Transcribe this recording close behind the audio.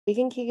we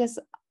can kick us,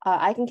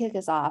 I can kick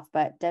us off,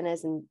 but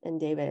Dennis and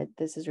David,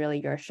 this is really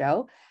your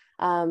show.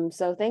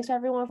 So thanks for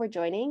everyone for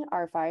joining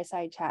our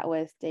Fireside Chat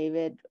with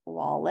David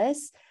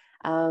Wallace.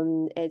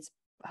 It's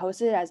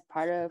hosted as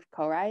part of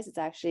CoRise. It's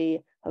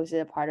actually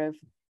hosted a part of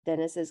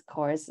Dennis's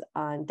course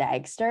on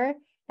Dagster.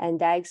 And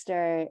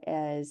Dagster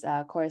is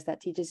a course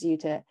that teaches you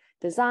to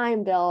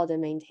design, build,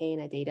 and maintain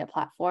a data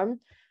platform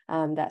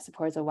that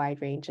supports a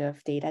wide range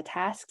of data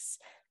tasks.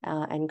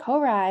 And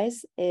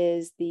CoRise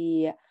is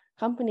the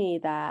company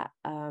that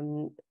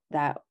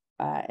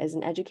is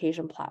an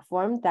education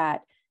platform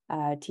that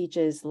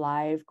teaches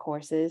live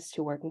courses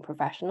to working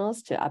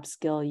professionals to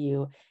upskill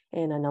you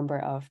in a number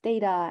of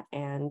data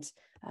and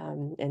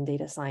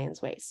data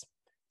science ways.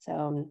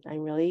 So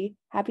I'm really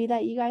happy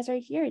that you guys are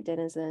here,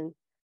 Dennis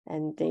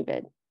and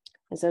David.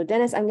 And so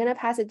Dennis, I'm going to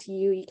pass it to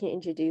you. You can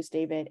introduce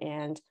David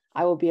and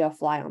I will be a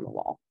fly on the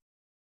wall.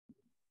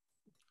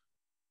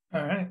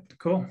 All right,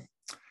 cool.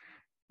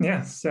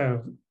 Yeah,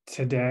 so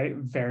today,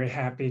 very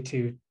happy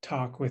to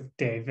talk with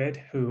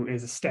David, who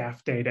is a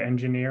staff data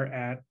engineer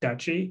at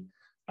dutchie.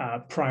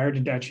 Prior to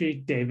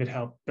dutchie, David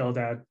helped build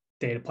out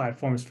data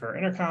platforms for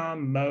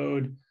Intercom,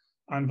 Mode,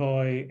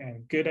 Envoy,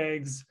 and Good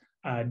Eggs.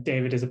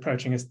 David is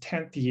approaching his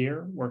 10th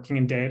year working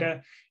in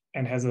data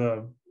and has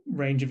a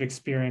range of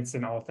experience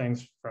in all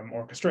things from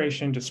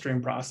orchestration to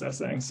stream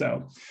processing.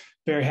 So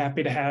very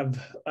happy to have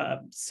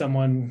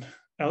someone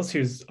else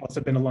who's also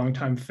been a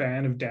longtime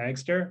fan of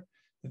Dagster.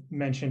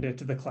 Mentioned it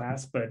to the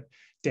class, but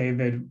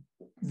David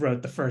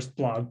wrote the first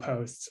blog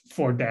posts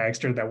for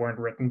Dagster that weren't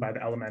written by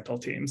the Elemental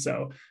team.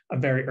 So a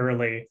very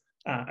early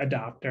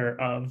adopter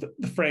of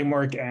the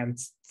framework and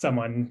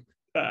someone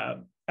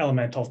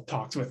Elemental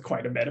talks with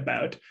quite a bit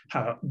about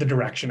how the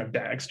direction of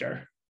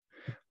Dagster.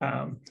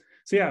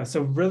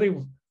 So really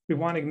we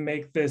want to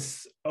make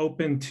this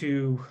open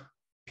to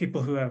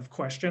people who have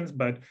questions,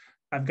 but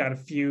I've got a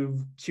few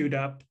queued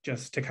up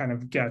just to kind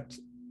of get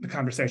the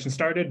conversation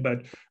started,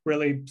 but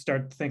really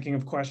start thinking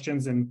of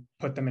questions and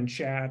put them in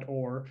chat,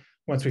 or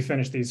once we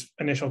finish these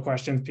initial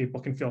questions,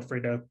 people can feel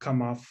free to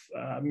come off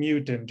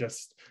mute and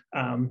just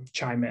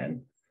chime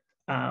in.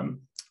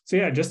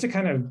 Just to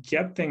kind of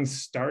get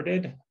things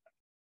started,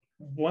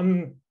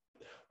 one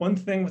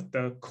thing with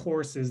the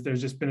course is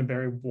there's just been a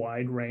very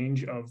wide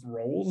range of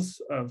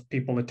roles of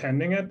people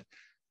attending it.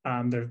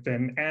 There have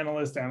been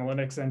analysts,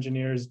 analytics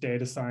engineers,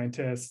 data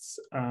scientists,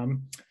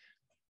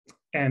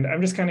 and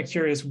I'm just kind of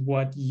curious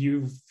what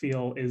you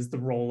feel is the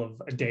role of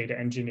a data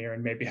engineer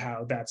and maybe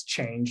how that's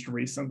changed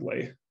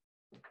recently.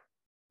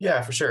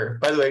 Yeah, for sure.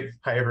 By the way,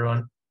 hi,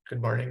 everyone.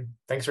 Good morning.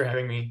 Thanks for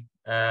having me.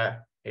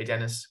 Hey,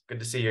 Dennis, good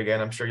to see you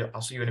again. I'm sure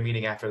I'll see you in a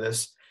meeting after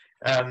this.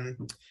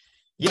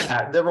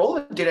 The role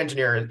of data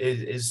engineer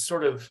is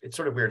sort of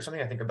weird.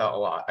 Something I think about a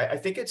lot. I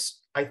think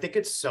it's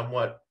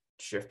somewhat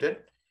shifted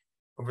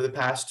over the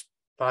past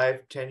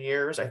 5-10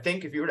 years. I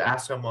think if you were to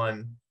ask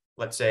someone,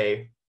 let's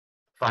say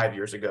 5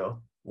 years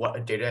ago, what a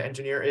data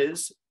engineer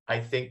is, I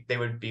think they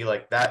would be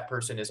like, that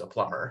person is a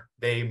plumber.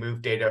 They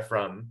move data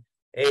from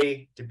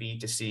A to B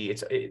to C.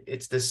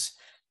 It's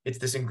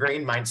this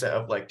ingrained mindset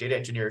of like data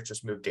engineers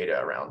just move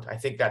data around. I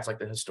think that's like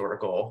the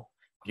historical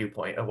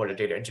viewpoint of what a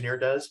data engineer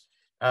does.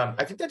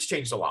 I think that's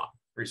changed a lot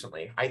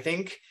recently. I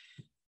think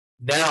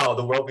now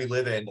the world we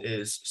live in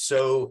is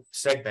so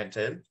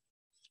segmented.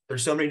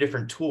 There's so many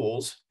different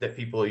tools that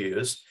people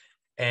use,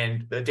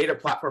 and the data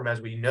platform as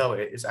we know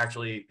it is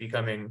actually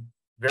becoming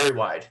very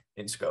wide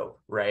in scope,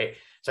 right?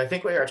 So I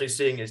think what you're actually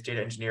seeing is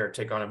data engineer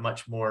take on a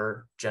much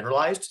more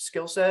generalized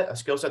skill set, a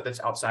skill set that's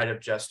outside of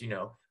just,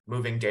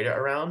 moving data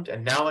around.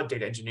 And now a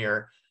data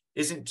engineer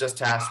isn't just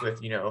tasked with,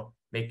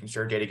 making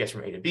sure data gets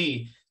from A to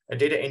B. A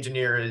data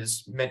engineer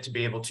is meant to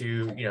be able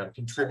to,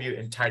 contribute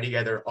and tie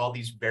together all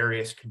these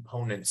various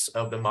components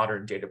of the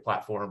modern data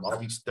platform, all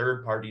these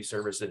third-party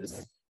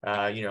services,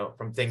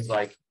 from things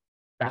like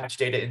batch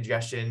data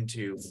ingestion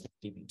to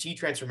DBT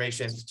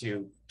transformations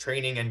to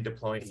training and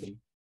deploying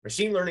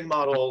machine learning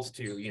models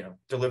to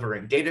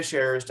delivering data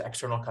shares to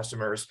external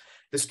customers.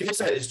 The skill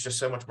set is just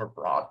so much more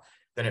broad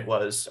than it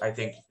was, I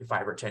think,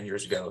 5 or 10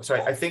 years ago. So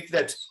I think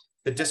that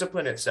the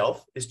discipline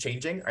itself is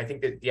changing. I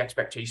think that the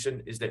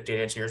expectation is that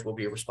data engineers will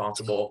be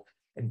responsible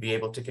and be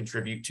able to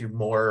contribute to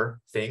more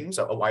things,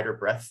 a wider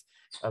breadth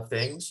of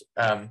things.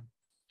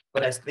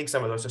 But I think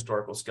some of those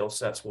historical skill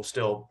sets will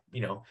still,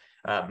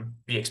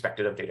 be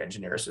expected of data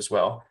engineers as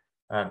well.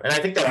 And I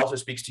think that also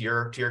speaks to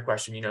your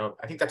question.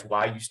 I think that's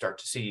why you start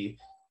to see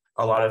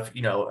a lot of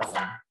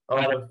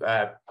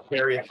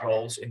various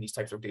roles in these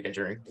types of data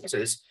engineering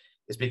courses,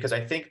 is because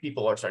I think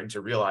people are starting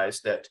to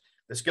realize that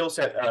the skill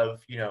set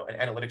of an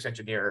analytics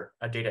engineer,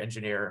 a data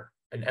engineer,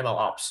 an ML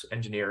ops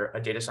engineer, a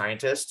data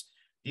scientist,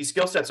 these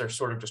skill sets are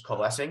sort of just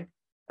coalescing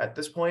at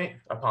this point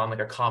upon like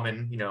a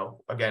common,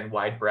 again,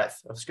 wide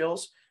breadth of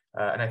skills.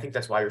 And I think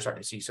that's why you're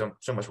starting to see so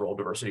much role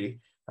diversity,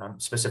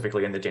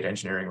 specifically in the data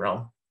engineering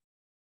realm.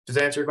 Does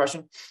that answer your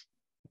question?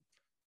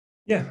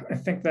 Yeah, I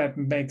think that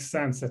makes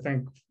sense. I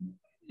think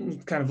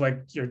kind of like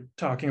you're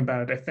talking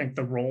about, I think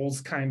the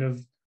roles kind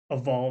of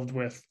evolved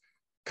with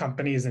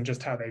companies and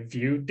just how they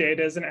view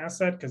data as an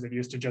asset, because it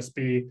used to just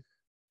be,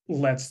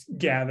 let's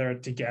gather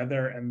it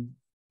together and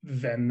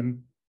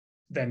then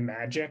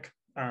magic.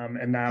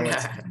 And now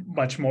it's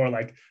much more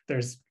like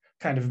there's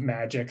kind of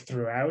magic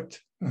throughout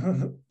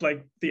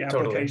like the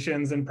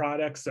applications totally. And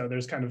products. So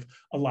there's kind of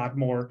a lot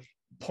more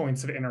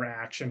points of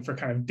interaction for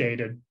kind of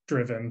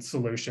data-driven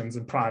solutions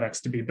and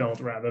products to be built,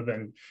 rather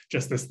than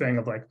just this thing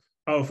of like,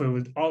 oh, if it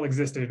was all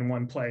existed in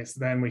one place,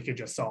 then we could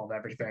just solve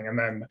everything. And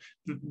then,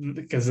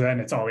 because then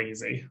it's all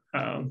easy.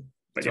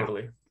 But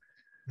totally.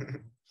 Yeah.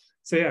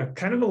 So yeah,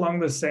 kind of along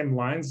those same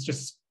lines,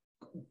 just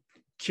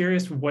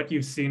curious what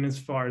you've seen as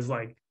far as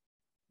like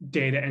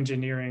data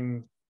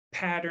engineering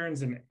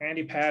patterns and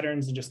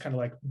anti-patterns and just kind of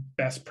like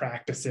best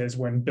practices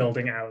when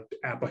building out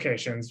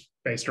applications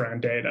based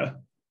around data.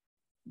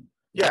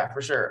 Yeah,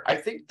 for sure. I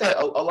think that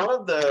a lot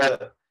of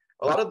the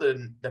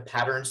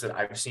patterns that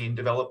I've seen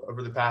develop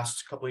over the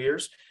past couple of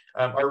years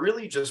are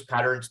really just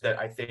patterns that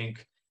I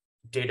think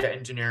data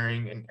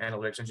engineering and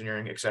analytics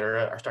engineering, et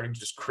cetera, are starting to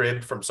just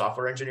crib from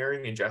software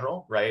engineering in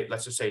general, right?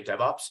 Let's just say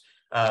DevOps.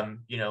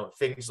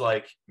 Things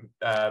like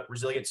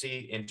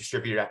resiliency in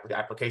distributed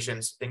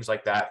applications, things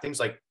like that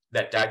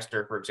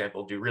Dagster, for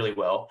example, do really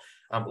well.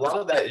 A lot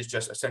of that is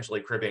just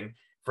essentially cribbing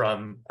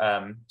from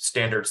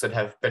standards that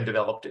have been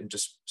developed in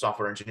just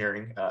software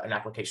engineering and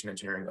application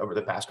engineering over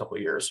the past couple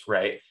of years,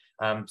 right?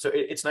 So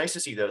it's nice to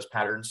see those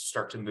patterns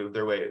start to move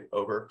their way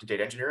over to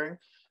data engineering.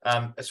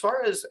 As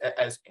far as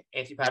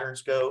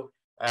anti-patterns go,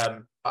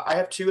 I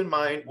have two in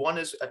mind. One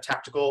is a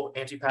tactical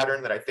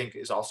anti-pattern that I think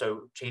is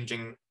also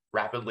changing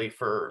rapidly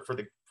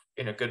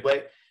in a good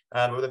way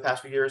over the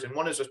past few years, and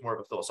one is just more of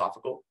a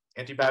philosophical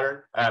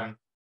anti-pattern.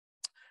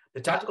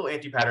 The tactical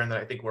anti-pattern that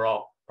I think we're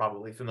all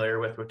probably familiar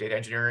with data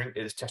engineering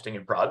is testing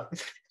in prod,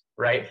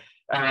 right?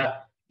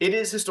 It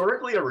is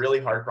historically a really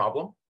hard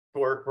problem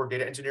for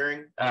data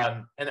engineering,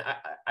 and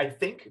I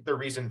think the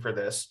reason for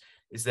this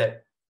is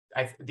that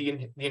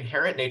the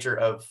inherent nature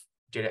of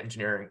data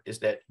engineering is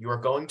that you are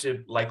going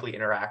to likely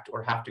interact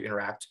or have to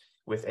interact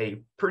with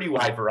a pretty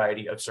wide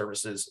variety of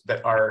services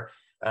that are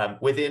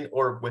within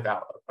or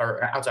without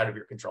or outside of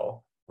your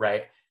control,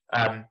 right?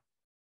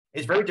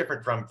 It's very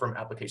different from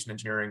application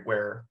engineering,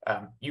 where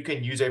you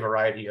can use a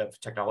variety of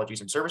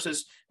technologies and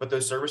services, but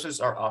those services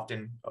are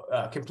often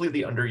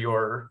completely under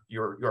your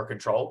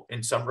control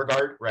in some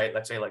regard, right?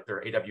 Let's say like there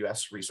are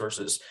AWS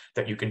resources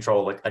that you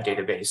control, like a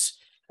database,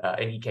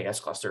 an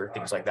EKS cluster,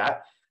 things like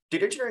that.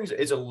 Data engineering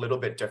is a little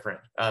bit different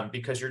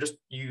because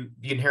the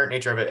inherent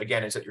nature of it,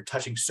 again, is that you're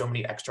touching so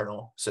many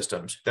external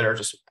systems that are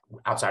just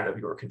outside of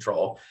your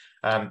control.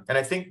 And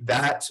I think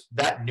that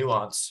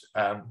nuance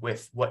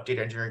with what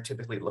data engineering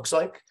typically looks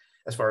like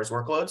as far as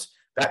workloads,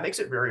 that makes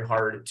it very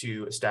hard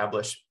to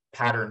establish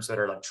patterns that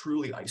are like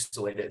truly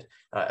isolated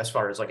as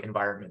far as like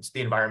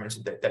the environments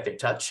that they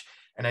touch.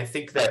 And I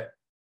think that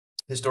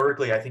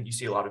historically, I think you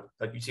see a lot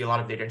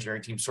of data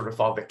engineering teams sort of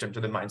fall victim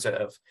to the mindset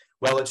of,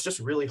 well, it's just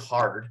really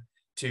hard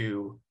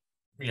to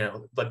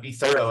be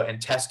thorough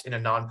and test in a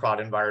non-prod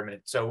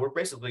environment. So we're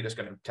basically just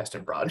going to test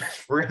in prod.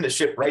 We're going to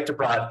ship right to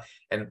prod,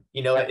 and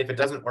if it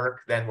doesn't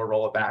work, then we'll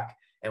roll it back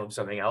and we'll do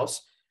something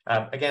else.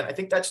 Again, I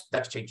think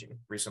that's changing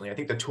recently. I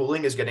think the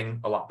tooling is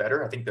getting a lot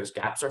better. I think those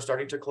gaps are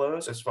starting to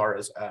close as far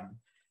as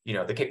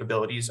the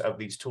capabilities of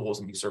these tools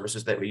and these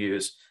services that we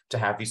use to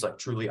have these like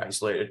truly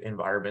isolated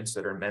environments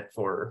that are meant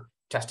for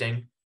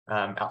testing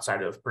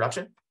outside of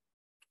production.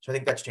 So I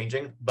think that's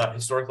changing, but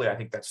historically, I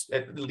think that's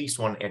at least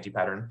one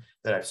anti-pattern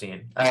that I've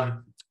seen.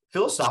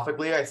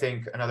 Philosophically, I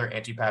think another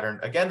anti-pattern,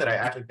 again, that I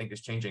actually think is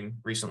changing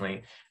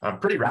recently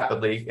pretty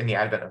rapidly in the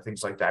advent of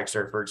things like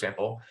Dagster, for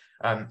example.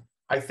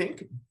 I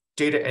think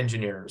data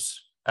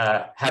engineers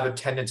have a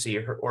tendency,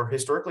 or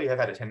historically have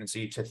had a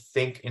tendency, to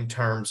think in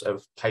terms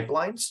of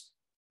pipelines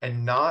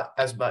and not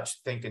as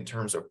much think in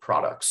terms of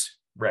products,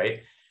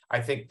 right? I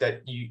think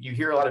that you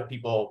hear a lot of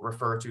people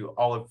refer to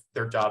all of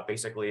their job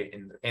basically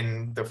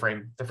in the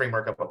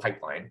framework of a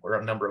pipeline, or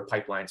a number of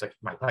pipelines, like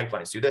my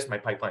pipelines do this, my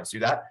pipelines do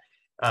that.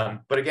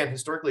 But again,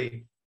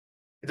 historically,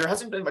 there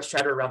hasn't been much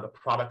chatter around the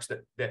products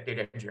that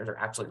data engineers are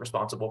actually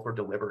responsible for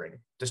delivering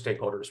to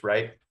stakeholders,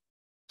 right?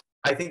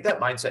 I think that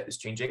mindset is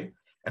changing.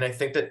 And I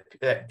think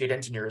that data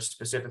engineers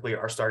specifically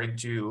are starting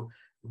to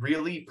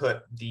really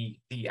put the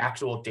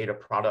actual data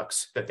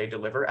products that they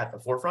deliver at the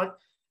forefront,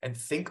 and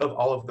think of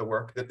all of the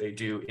work that they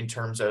do in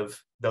terms of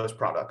those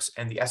products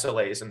and the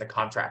SLAs and the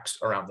contracts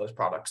around those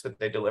products that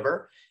they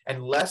deliver,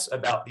 and less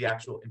about the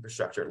actual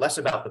infrastructure, less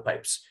about the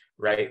pipes,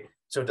 right?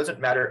 So it doesn't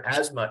matter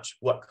as much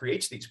what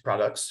creates these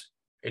products.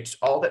 It's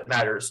all that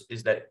matters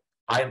is that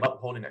I am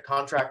upholding a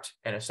contract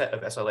and a set of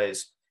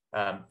SLAs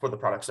for the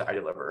products that I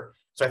deliver.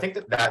 So I think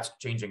that that's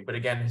changing. But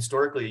again,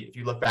 historically, if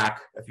you look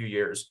back a few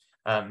years,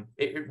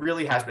 it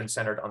really has been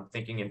centered on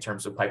thinking in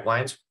terms of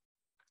pipelines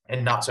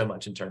and not so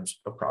much in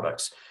terms of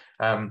products.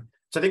 So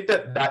I think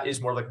that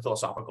is more like a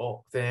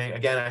philosophical thing.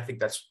 Again, I think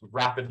that's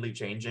rapidly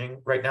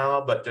changing right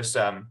now, but just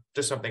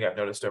something I've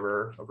noticed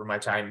over my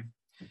time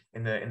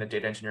in the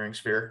data engineering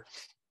sphere.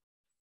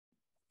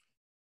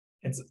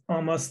 it's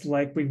almost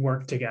like we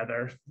work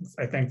together.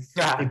 I think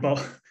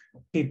Yeah.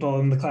 people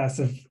in the class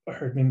have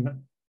heard me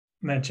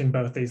mention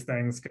both these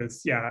things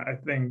because, yeah, I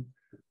think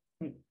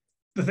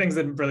the things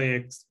that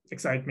really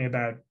excite me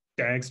about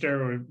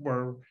Dagster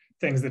were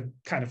things that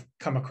kind of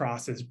come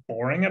across as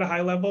boring at a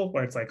high level,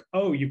 where it's like,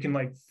 oh, you can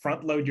like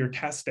front load your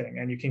testing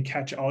and you can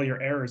catch all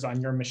your errors on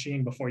your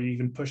machine before you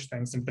even push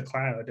things into the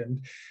cloud.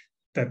 And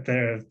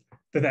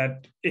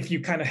that if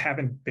you kind of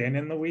haven't been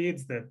in the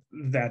weeds,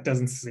 that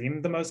doesn't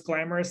seem the most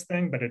glamorous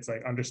thing, but it's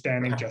like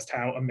understanding just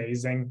how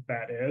amazing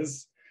that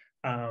is.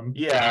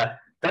 Yeah,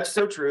 that's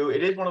so true.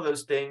 It is one of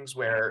those things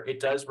where it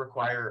does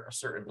require a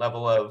certain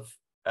level of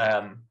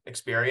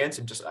experience,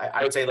 and just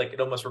I would say like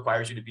it almost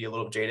requires you to be a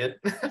little jaded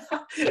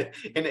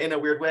in a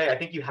weird way. I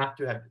think you have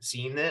to have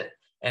seen it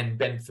and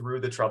been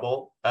through the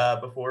trouble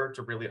before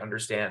to really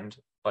understand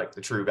like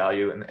the true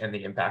value and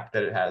the impact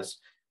that it has.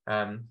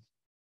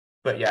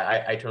 But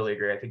yeah, I totally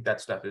agree. I think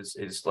that stuff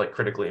is like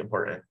critically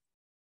important.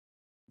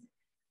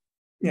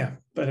 Yeah,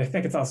 but I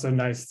think it's also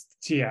nice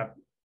to, yeah,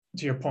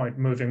 to your point,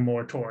 moving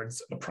more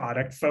towards a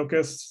product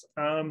focus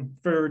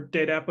for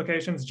data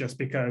applications, just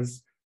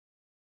because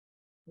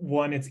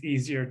one, it's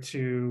easier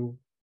to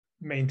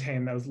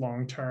maintain those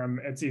long term.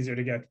 It's easier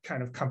to get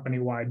kind of company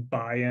wide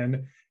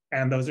buy-in,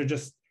 and those are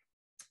just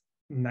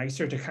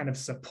nicer to kind of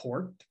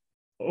support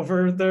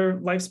over their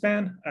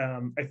lifespan.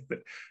 I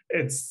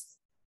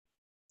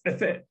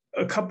think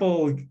a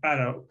couple, I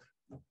don't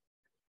know,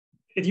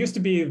 it used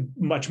to be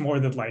much more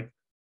that like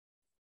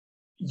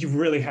you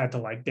really had to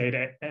like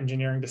data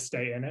engineering to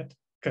stay in it,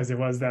 because it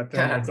was that thing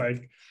where it's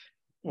like,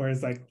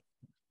 whereas like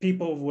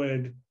people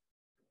would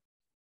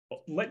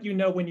let you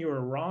know when you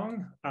were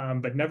wrong,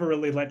 but never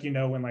really let you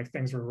know when like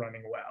things were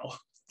running well.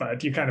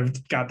 But you kind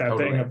of got that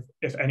Totally. thing of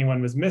if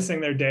anyone was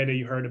missing their data,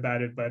 you heard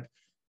about it, but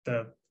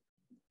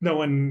no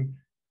one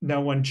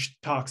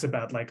talks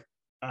about like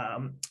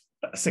a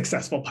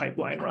successful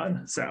pipeline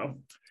run. So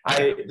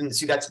I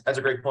see that's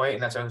a great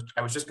point, and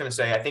I was just going to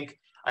say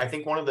I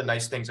think one of the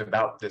nice things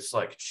about this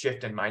like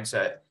shift in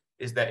mindset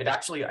is that it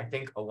actually I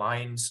think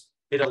aligns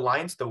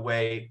the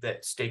way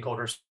that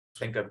stakeholders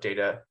think of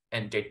data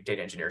and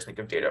data engineers think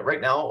of data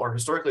right now, or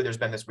historically there's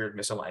been this weird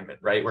misalignment,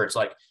 right, where it's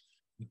like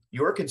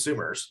your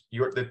consumers,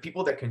 the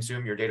people that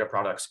consume your data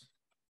products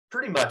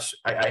pretty much,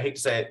 I hate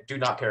to say it, do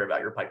not care about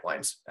your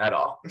pipelines at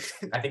all.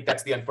 I think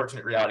that's the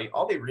unfortunate reality.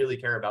 All they really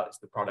care about is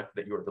the product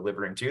that you are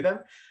delivering to them.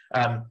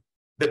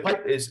 The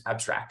pipe is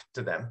abstract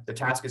to them. The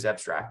task is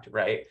abstract,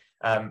 right?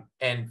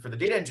 And for the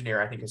data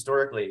engineer, I think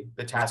historically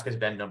the task has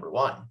been number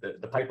one.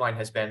 The pipeline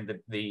has been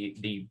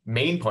the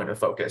main point of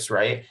focus,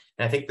 right?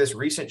 And I think this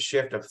recent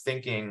shift of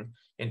thinking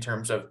in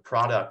terms of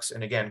products,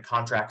 and again,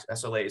 contracts,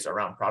 SLAs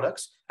around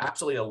products,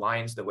 actually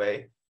aligns the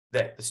way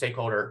that the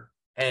stakeholder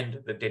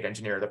and the data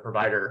engineer, the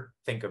provider,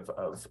 think of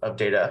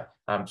data.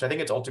 So I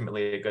think it's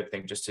ultimately a good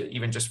thing, just to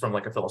even just from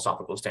like a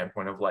philosophical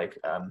standpoint of like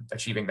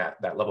achieving that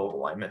level of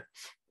alignment.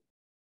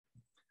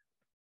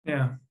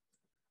 Yeah.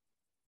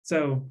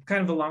 So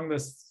kind of along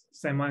those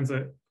same lines,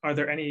 are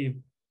there any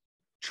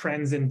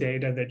trends in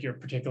data that you're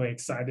particularly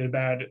excited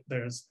about?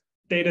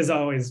 Data is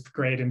always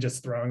great in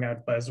just throwing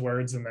out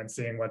buzzwords and then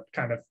seeing what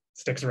kind of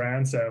sticks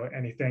around. So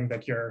anything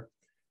that you're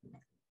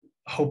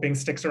hoping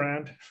sticks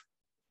around?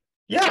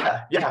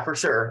 Yeah, for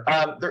sure.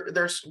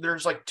 There's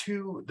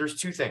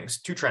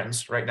two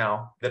trends right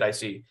now that I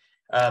see.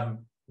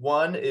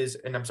 One is,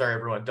 and I'm sorry,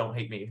 everyone, don't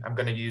hate me. I'm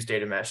going to use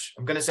data mesh.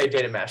 I'm going to say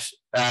data mesh.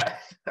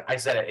 I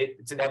said it.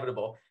 It's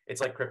inevitable.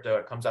 It's like crypto.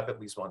 It comes up at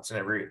least once in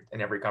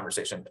every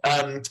conversation.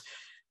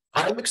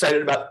 I'm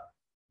excited about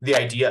the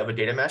idea of a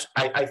data mesh.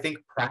 I think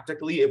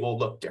practically it will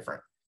look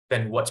different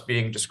than what's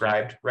being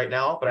described right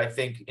now. But I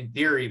think in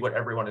theory, what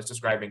everyone is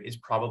describing is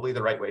probably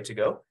the right way to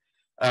go.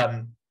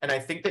 And I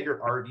think that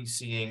you're already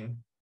seeing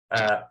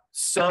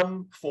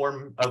some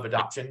form of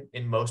adoption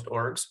in most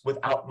orgs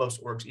without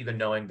most orgs even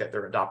knowing that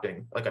they're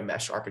adopting like a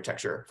mesh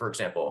architecture, for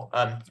example.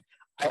 I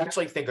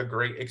actually think a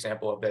great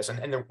example of this,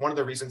 and one of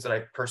the reasons that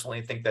I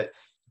personally think that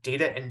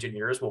data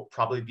engineers will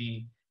probably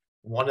be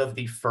one of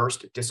the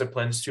first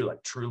disciplines to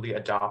like truly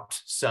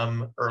adopt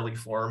some early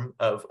form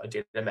of a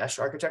data mesh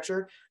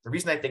architecture. The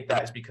reason I think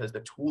that is because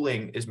the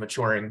tooling is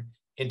maturing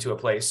into a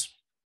place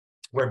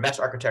where mesh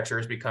architecture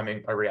is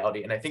becoming a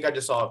reality. And I think I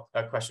just saw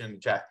a question in the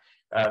chat.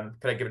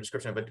 Could I give a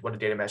description of what a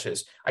data mesh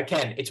is? I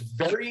can. It's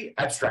very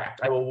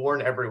abstract. I will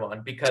warn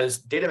everyone, because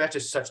data mesh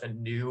is such a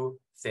new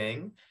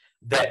thing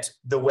that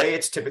the way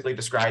it's typically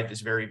described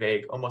is very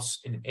vague,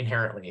 almost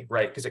inherently,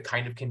 right? Because it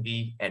kind of can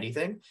be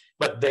anything.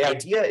 But the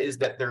idea is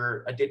that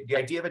the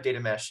idea of a data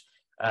mesh,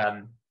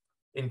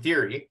 in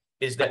theory,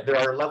 is that there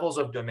are levels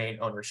of domain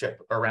ownership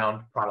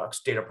around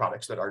data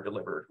products that are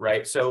delivered,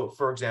 right? So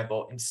for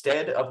example,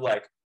 instead of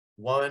like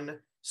one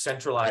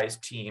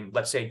centralized team,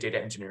 let's say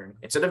data engineering,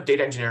 instead of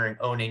data engineering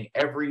owning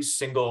every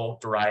single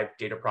derived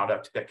data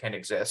product that can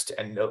exist,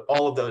 and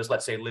all of those,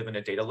 let's say, live in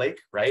a data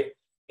lake, right?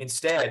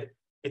 Instead,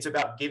 it's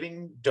about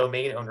giving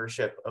domain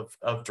ownership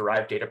of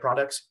derived data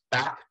products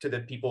back to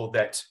the people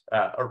that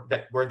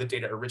where the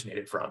data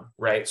originated from,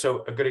 right?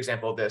 So a good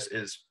example of this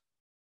is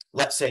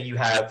Let's say you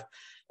have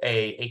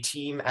a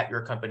team at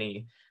your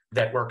company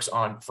that works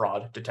on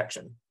fraud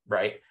detection,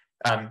 right?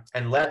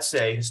 And let's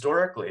say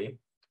historically,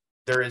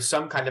 there is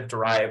some kind of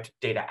derived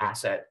data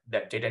asset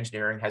that data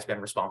engineering has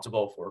been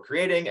responsible for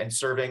creating and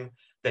serving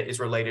that is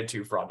related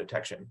to fraud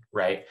detection,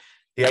 right?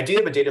 The idea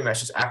of a data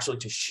mesh is actually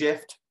to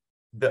shift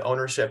the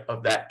ownership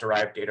of that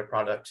derived data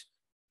product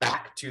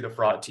back to the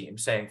fraud team,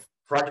 saying,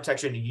 fraud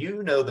detection,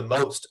 you know the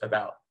most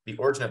about the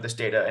origin of this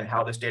data and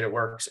how this data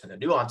works and the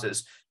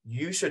nuances.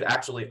 You should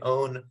actually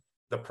own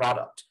the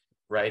product,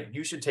 right?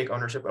 You should take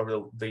ownership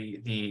over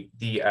the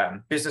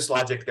business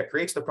logic that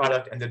creates the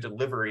product and the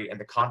delivery and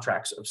the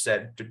contracts of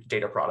said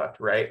data product,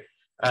 right?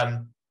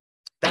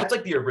 That's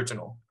like the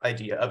original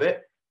idea of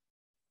it.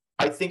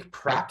 I think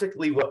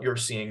practically what you're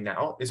seeing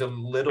now is a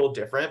little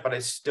different, but I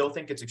still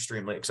think it's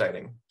extremely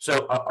exciting.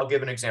 So I'll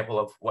give an example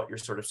of what you're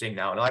sort of seeing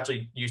now. And I'll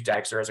actually use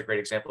Dagster as a great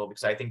example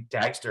because I think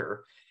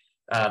Dagster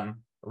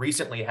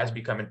recently has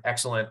become an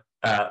excellent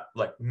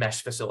like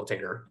mesh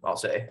facilitator. I'll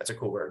say that's a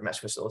cool word, mesh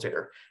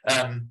facilitator.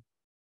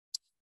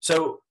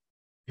 So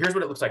here's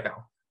what it looks like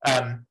now.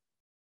 And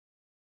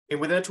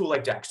within a tool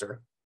like Dagster,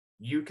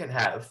 you can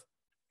have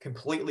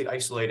completely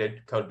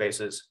isolated code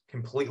bases,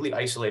 completely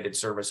isolated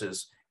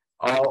services,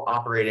 all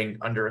operating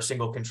under a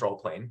single control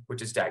plane,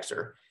 which is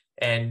Dagster.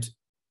 And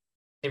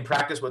in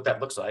practice, what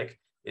that looks like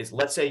is,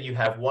 let's say you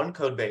have one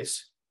code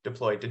base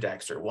deployed to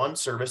Dagster, one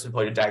service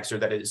deployed to Dagster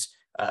that is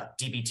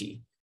DBT.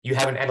 You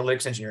have an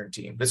analytics engineering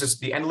team. This is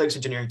the analytics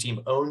engineering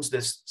team owns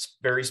this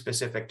very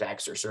specific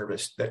Dagster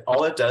service that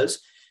all it does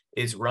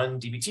is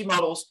run DBT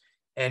models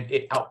and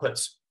it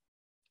outputs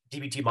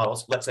DBT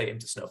models, let's say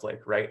into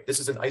Snowflake, right? This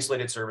is an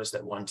isolated service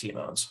that one team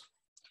owns.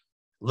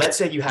 Let's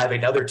say you have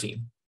another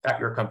team at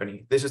your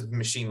company. This is the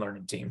machine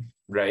learning team,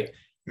 right?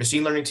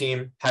 Machine learning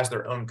team has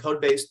their own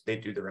code base. They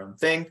do their own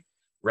thing,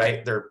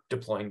 right? They're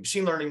deploying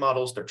machine learning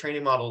models, they're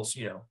training models,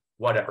 you know,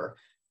 whatever.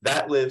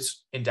 That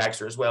lives in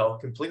Dagster as well.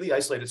 Completely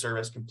isolated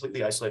service,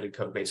 completely isolated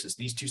code bases.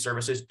 These two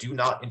services do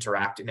not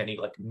interact in any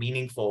like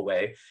meaningful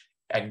way.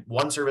 And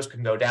one service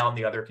can go down,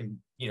 the other can,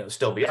 you know,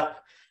 still be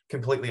up,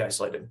 completely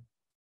isolated.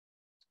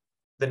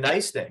 The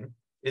nice thing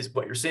is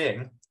what you're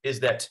seeing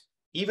is that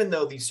even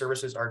though these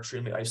services are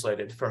extremely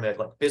isolated from a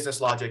like business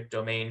logic,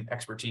 domain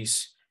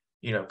expertise,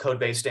 you know, code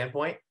base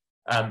standpoint,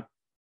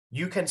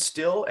 you can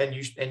still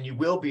and you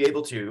will be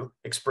able to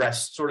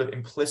express sort of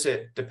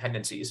implicit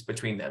dependencies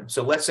between them.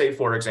 So let's say,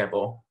 for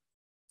example,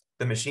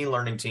 the machine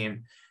learning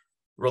team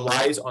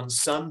relies on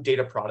some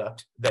data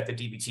product that the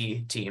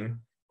DBT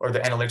team or the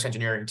analytics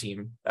engineering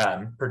team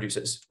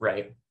produces,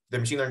 right? The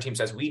machine learning team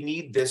says, we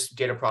need this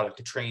data product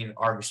to train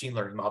our machine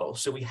learning model.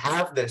 So we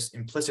have this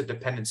implicit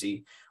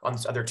dependency on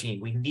this other team.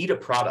 We need a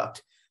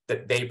product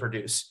that they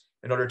produce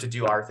in order to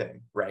do our thing,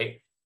 right?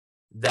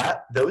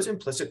 Those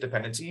implicit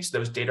dependencies,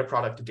 those data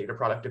product to data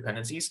product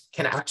dependencies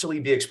can actually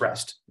be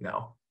expressed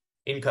now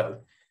in code.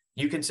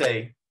 You can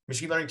say,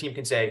 machine learning team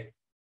can say,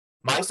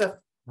 my stuff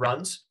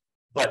runs,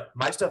 but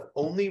my stuff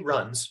only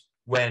runs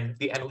when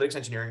the analytics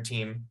engineering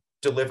team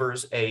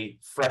delivers a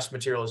fresh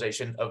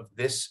materialization of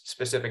this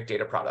specific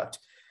data product.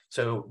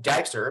 So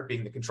Dagster,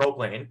 being the control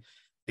plane,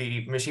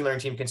 the machine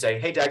learning team can say,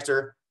 hey,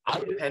 Dagster, I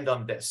depend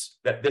on this,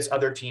 that this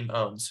other team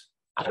owns.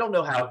 I don't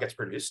know how it gets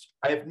produced.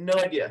 I have no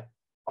idea.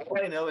 All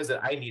I know is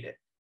that I need it.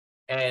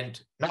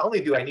 And not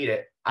only do I need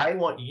it, I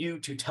want you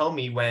to tell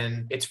me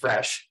when it's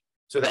fresh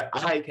so that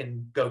I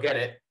can go get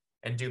it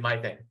and do my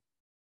thing.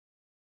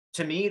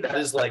 To me, that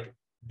is like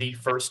the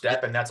first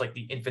step, and that's like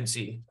the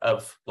infancy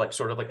of like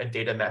sort of like a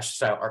data mesh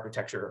style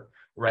architecture,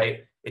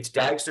 right? It's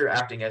Dagster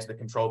acting as the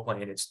control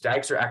plane. It's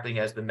Dagster acting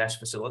as the mesh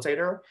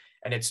facilitator,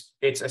 and it's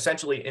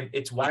essentially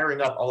it's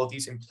wiring up all of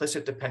these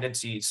implicit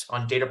dependencies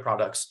on data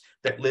products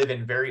that live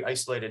in very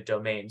isolated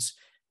domains,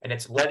 and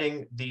it's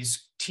letting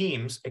these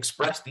teams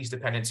express these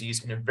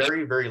dependencies in a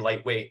very, very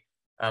lightweight,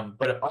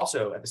 but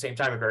also at the same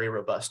time a very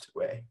robust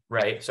way,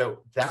 right?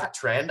 So that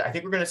trend, I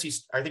think we're going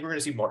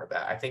to see more of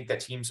that. I think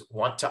that teams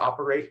want to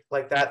operate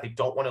like that. They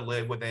don't want to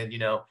live within, you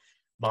know,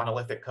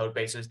 monolithic code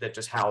bases that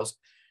just house,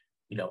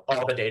 you know,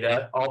 all the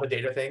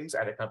data things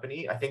at a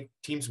company. I think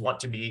teams want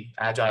to be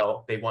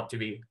agile. They want to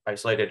be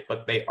isolated,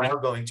 but they are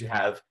going to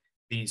have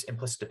these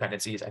implicit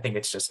dependencies. I think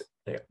it's just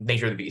the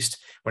nature of the beast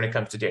when it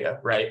comes to data,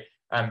 right?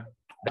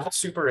 That's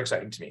super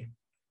exciting to me.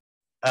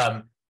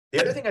 The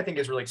other thing I think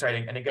is really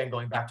exciting, and again,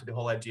 going back to the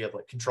whole idea of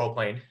like control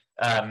plane,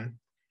 and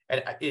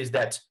is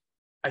that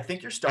I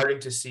think you're starting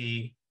to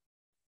see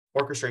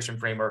orchestration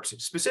frameworks,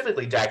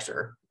 specifically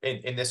Dagster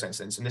in this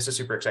instance, and this is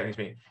super exciting to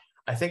me.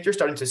 I think you're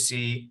starting to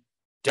see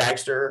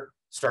Dagster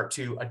start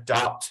to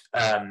adopt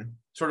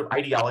sort of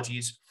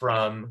ideologies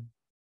from,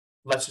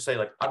 let's just say,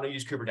 like, I'm going to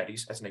use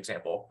Kubernetes as an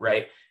example,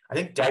 right? I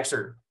think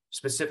Dagster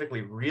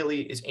specifically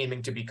really is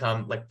aiming to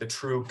become like the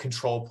true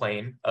control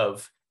plane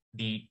of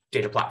the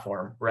data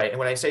platform, right? And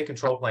when I say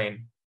control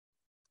plane,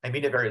 I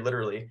mean it very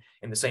literally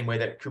in the same way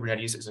that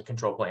Kubernetes is a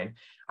control plane.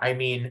 I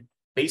mean,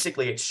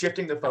 basically it's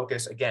shifting the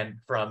focus again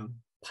from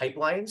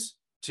pipelines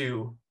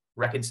to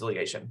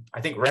reconciliation.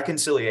 I think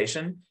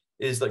reconciliation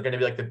is like going to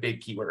be like the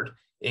big keyword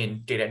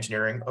in data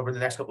engineering over the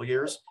next couple of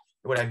years.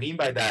 What I mean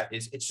by that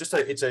is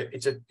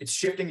it's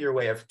shifting your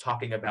way of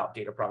talking about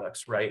data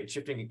products, right?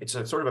 It's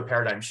a sort of a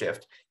paradigm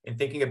shift in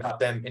thinking about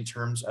them in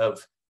terms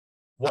of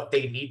what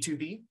they need to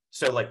be.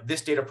 So like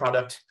this data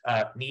product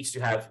needs to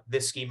have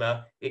this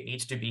schema. It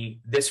needs to be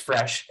this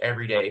fresh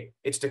every day.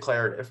 It's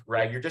declarative,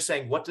 right? You're just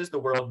saying, what does the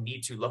world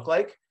need to look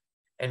like?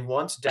 And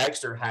once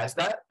Dagster has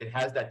that, it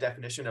has that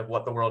definition of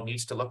what the world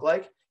needs to look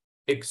like.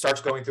 It starts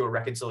going through a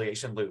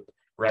reconciliation loop,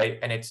 right?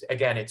 And it's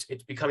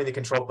becoming the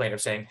control plane of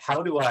saying,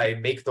 how do I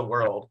make the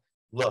world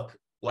look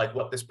like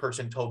what this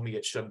person told me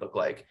it should look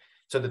like?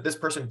 So that this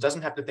person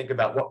doesn't have to think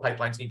about what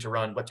pipelines need to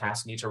run, what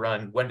tasks need to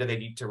run, when do they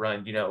need to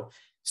run,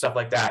 stuff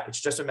like that.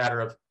 It's just a matter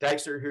of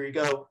Dagster, here you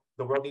go.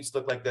 The world needs to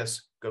look like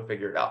this. Go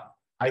figure it out.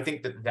 I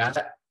think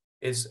that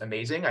is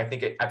amazing. I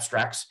think it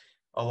abstracts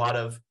a lot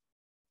of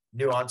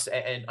nuance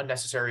and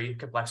unnecessary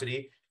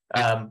complexity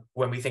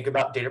when we think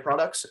about data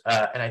products.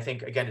 And I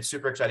think, again, it's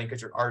super exciting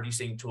because you're already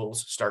seeing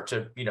tools start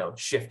to,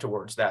 shift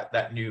towards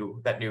that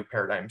new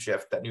paradigm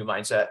shift, that new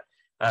mindset.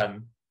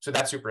 So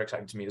that's super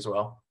exciting to me as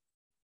well.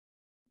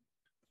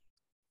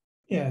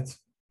 Yeah, it's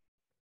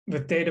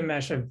with data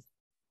mesh.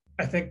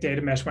 I think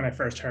data mesh, when I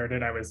first heard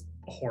it, I was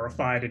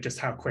horrified at just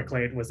how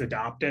quickly it was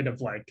adopted, of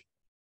like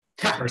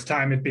first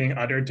time it being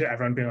uttered to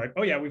everyone being like,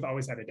 oh yeah, we've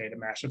always had a data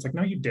mesh. It's like,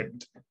 no, you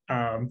didn't.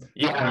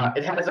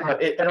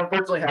 It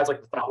unfortunately has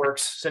like the ThoughtWorks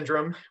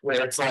syndrome,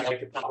 where it's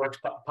like ThoughtWorks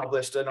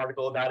published an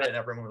article about it and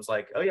everyone was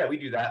like, oh yeah, we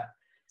do that,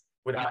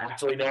 without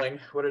actually knowing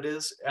what it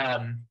is.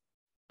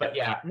 But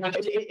yeah,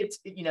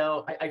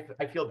 no,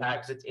 I feel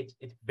bad because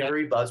it's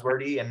very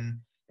buzzwordy, and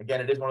again,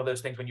 it is one of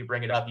those things when you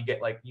bring it up,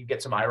 you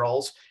get some eye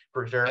rolls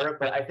for sure.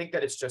 But I think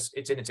that it's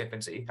in its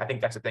infancy. I think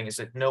that's the thing, is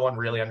that no one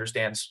really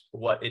understands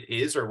what it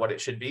is or what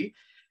it should be.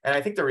 And I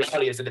think the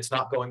reality is that it's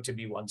not going to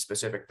be one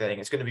specific thing.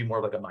 It's going to be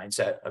more like a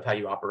mindset of how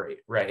you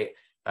operate, right?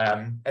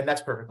 And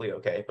that's perfectly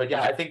okay. But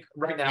yeah, I think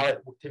right now,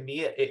 to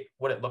me,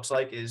 what it looks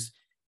like is,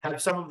 have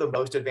some of the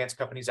most advanced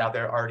companies out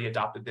there already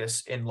adopted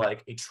this in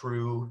like a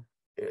true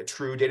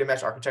data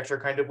mesh architecture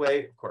kind of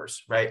way, of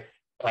course, right?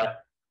 But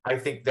I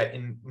think that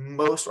in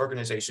most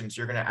organizations,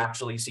 you're going to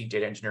actually see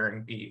data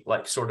engineering be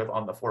like sort of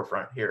on the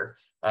forefront here,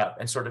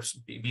 and sort of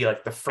be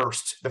like the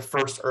first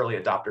early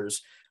adopters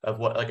of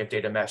what like a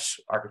data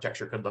mesh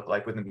architecture could look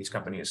like within these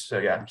companies. So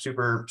yeah,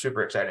 super,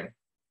 super exciting.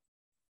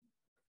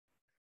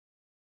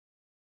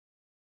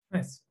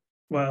 Nice.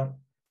 Well,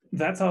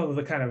 that's all of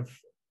the kind of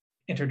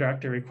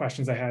introductory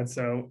questions I had.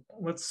 So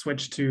let's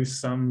switch to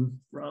some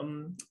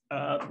from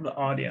the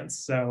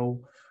audience.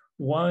 So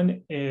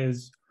one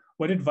is,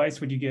 what advice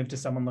would you give to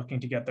someone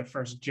looking to get their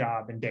first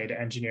job in data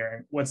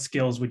engineering? What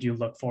skills would you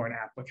look for in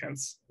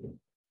applicants?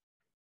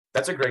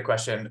 That's a great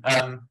question.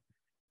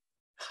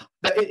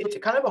 It's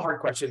kind of a hard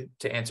question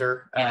to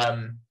answer.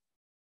 I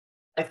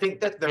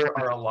think that there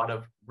are a lot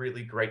of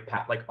really great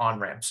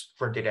on-ramps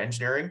for data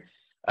engineering.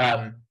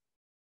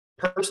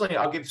 Personally,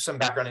 I'll give some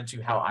background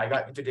into how I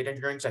got into data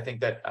engineering. So I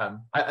think that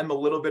I'm a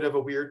little bit of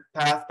a weird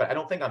path, but I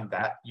don't think I'm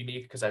that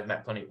unique because I've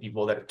met plenty of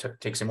people that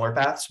take similar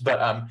paths.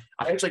 But I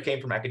actually came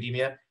from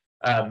academia.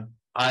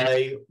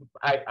 I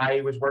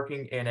was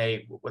working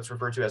in what's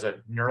referred to as a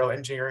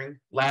neuroengineering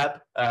lab,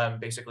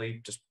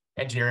 basically just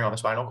engineering on the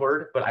spinal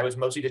cord, but I was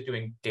mostly just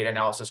doing data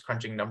analysis,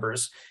 crunching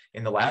numbers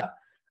in the lab.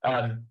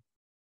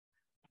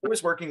 I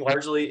was working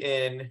largely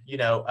in,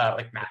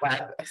 like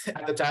MATLAB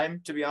at the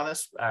time, to be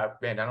honest.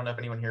 Man, I don't know if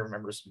anyone here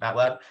remembers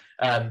MATLAB,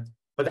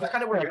 but that's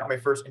kind of where I got my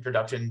first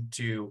introduction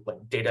to like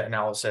data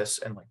analysis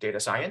and like data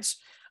science.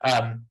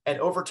 And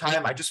over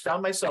time, I just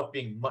found myself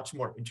being much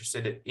more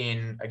interested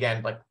in,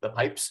 again, like the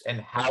pipes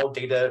and how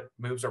data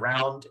moves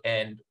around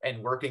and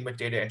working with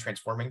data and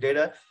transforming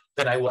data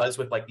than I was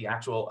with like the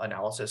actual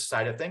analysis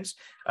side of things.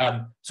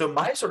 So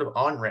my sort of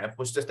on-ramp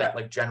was just that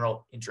like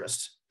general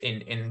interest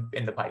in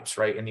the pipes,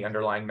 right, in the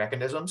underlying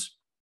mechanisms.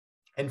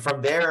 And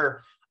from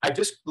there, I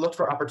just looked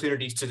for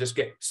opportunities to just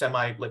get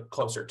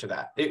closer to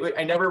that.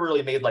 I never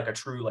really made like a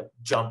true like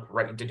jump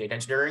right into data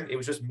engineering. It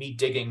was just me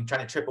digging,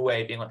 trying to chip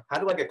away, being like, how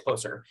do I get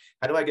closer?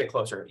 How do I get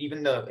closer?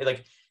 Even though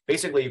like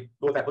basically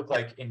what that looked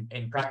like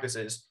in practice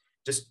is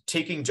just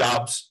taking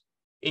jobs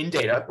in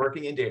data,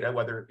 working in data,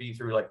 whether it be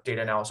through like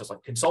data analysis,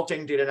 like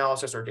consulting data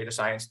analysis or data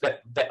science,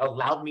 that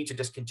allowed me to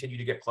just continue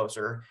to get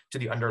closer to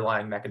the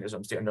underlying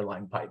mechanisms, the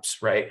underlying pipes,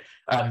 right?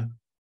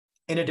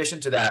 In addition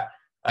to that,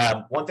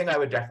 one thing I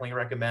would definitely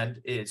recommend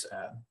is,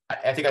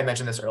 I think I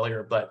mentioned this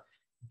earlier, but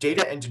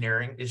data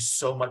engineering is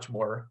so much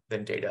more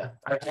than data.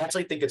 I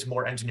actually think it's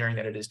more engineering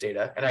than it is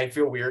data. And I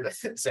feel weird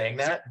saying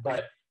that,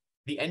 but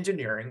the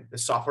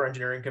software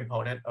engineering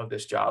component of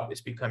this job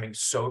is becoming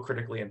so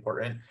critically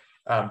important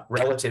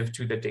relative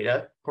to the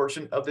data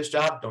portion of this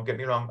job. Don't get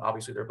me wrong,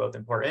 obviously they're both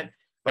important,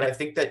 but I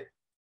think that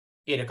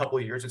in a couple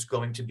of years, it's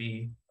going to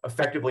be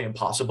effectively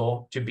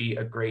impossible to be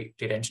a great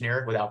data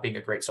engineer without being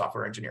a great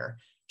software engineer,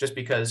 just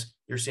because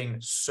you're seeing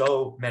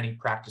so many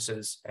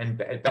practices and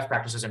best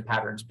practices and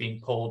patterns being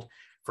pulled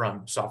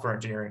from software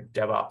engineering,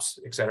 DevOps,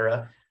 et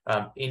cetera,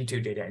 into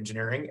data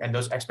engineering. And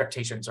those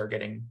expectations are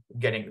getting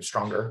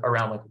stronger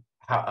around like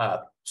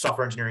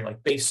software engineering,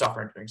 like base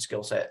software engineering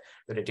skill set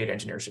that a data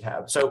engineer should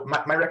have. So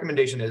my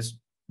recommendation is,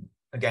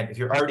 again, if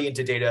you're already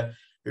into data,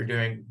 you're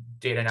doing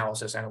data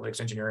analysis,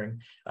 analytics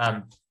engineering,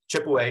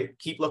 chip away,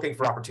 keep looking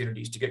for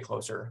opportunities to get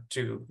closer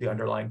to the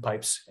underlying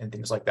pipes and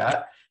things like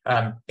that.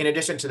 In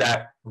addition to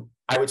that,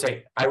 I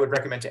would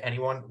recommend to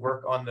anyone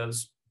work on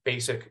those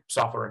basic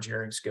software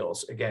engineering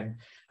skills. Again,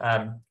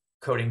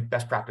 coding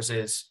best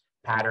practices,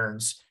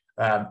 patterns,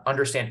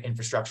 understand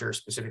infrastructure,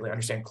 specifically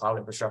understand cloud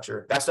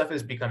infrastructure. That stuff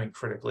is becoming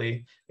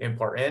critically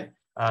important.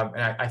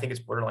 And I think it's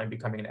borderline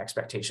becoming an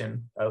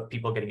expectation of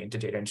people getting into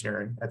data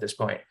engineering at this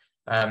point.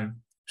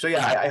 So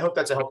yeah, I hope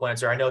that's a helpful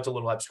answer. I know it's a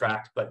little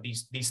abstract, but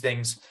these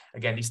things,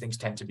 again, these things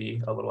tend to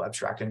be a little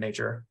abstract in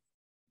nature.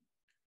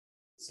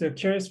 So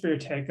curious for your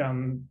take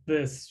on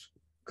this,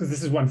 because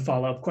this is one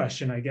follow-up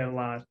question I get a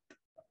lot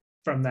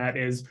from that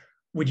is,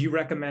 would you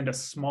recommend a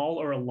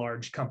small or a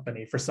large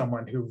company for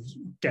someone who's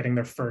getting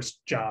their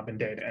first job in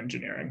data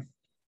engineering?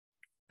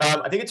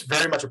 I think it's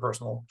very much a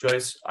personal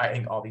choice. I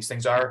think all these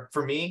things are.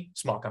 For me,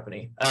 small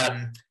company.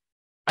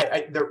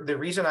 The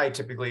reason I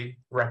typically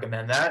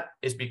recommend that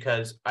is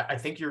because I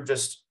think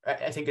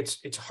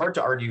it's hard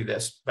to argue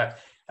this, but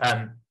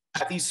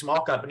at these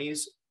small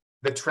companies,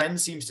 the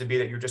trend seems to be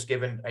that you're just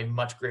given a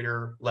much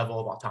greater level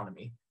of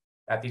autonomy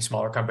at these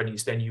smaller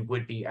companies than you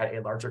would be at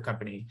a larger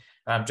company,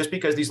 just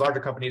because these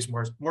larger companies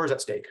more is at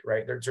stake,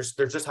 right? There's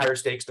just higher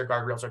stakes. Their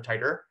guardrails are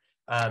tighter,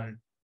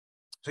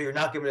 so you're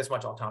not given as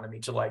much autonomy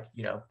to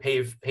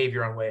pave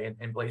your own way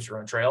and blaze your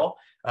own trail.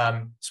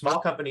 Small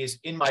companies,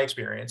 in my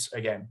experience,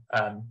 again,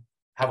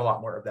 have a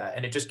lot more of that,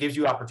 and it just gives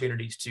you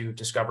opportunities to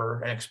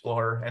discover and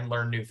explore and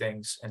learn new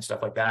things and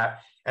stuff like that.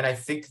 And I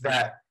think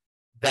that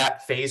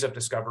phase of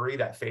discovery,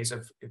 that phase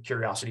of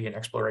curiosity and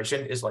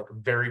exploration is like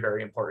very,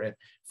 very important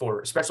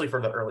especially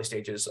for the early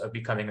stages of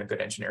becoming a good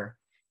engineer.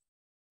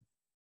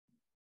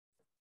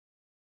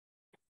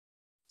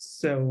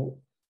 So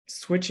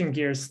switching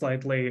gears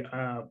slightly,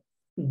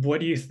 what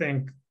do you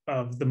think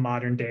of the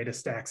modern data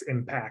stack's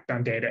impact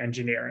on data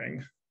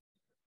engineering?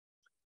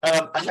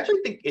 I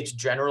actually think it's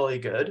generally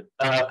good.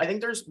 I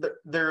think I'm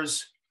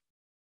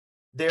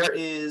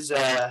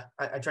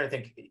trying to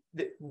think.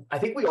 I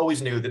think we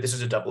always knew that this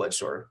is a double-edged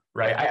sword,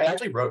 right? I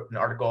actually wrote an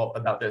article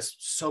about this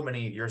so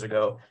many years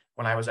ago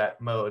when I was at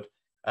Mode,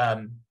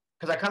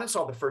 because I kind of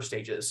saw the first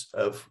stages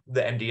of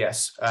the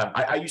MDS.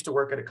 I used to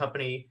work at a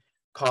company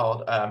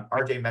called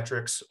RJ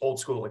Metrics, old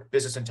school like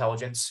business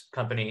intelligence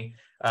company.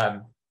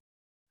 And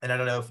I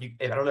don't know if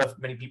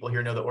many people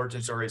here know the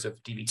origin stories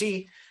of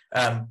DBT,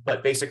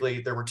 but basically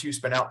there were two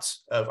spinouts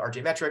of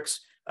RJ Metrics.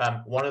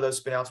 One of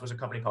those spinouts was a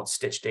company called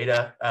Stitch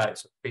Data.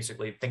 It's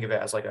basically, think of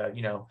it as like a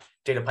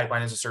data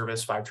pipeline as a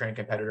service, Fivetran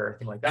competitor,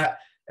 anything like that.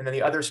 And then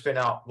the other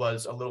spinout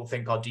was a little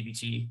thing called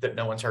DBT that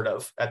no one's heard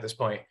of at this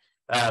point.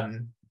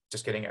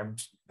 Just kidding.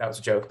 That was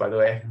a joke, by the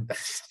way.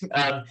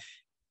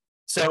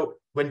 So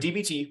when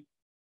DBT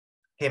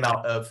came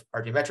out of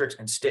RJ Metrics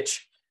and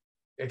Stitch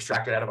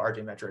extracted out of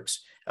RJ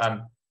Metrics,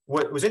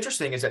 what was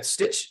interesting is that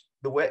Stitch,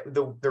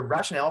 the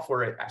rationale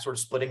for it sort of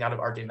splitting out of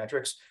RJ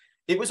Metrics,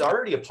 it was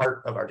already a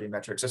part of RJ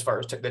Metrics as far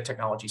as the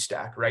technology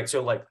stack, right?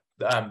 So like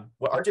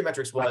what RJ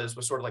Metrics was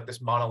sort of like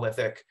this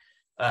monolithic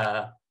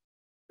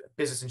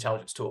business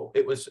intelligence tool.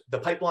 It was the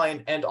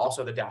pipeline and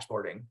also the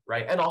dashboarding,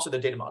 right? And also the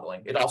data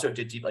modeling. It also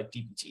did like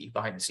DBT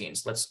behind the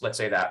scenes. Let's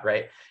say that,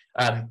 right?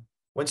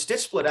 When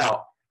Stitch split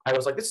out, I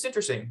was like, this is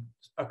interesting.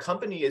 A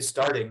company is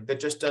starting that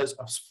just does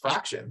a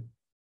fraction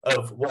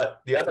of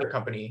what the other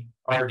company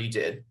already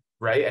did,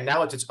 right? And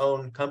now it's its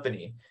own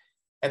company.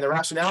 And the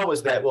rationale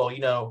was that,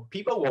 well,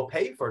 people will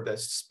pay for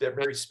this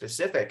very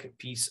specific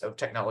piece of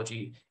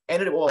technology,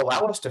 and it will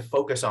allow us to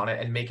focus on it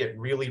and make it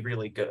really,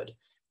 really good,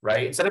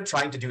 right? Instead of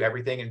trying to do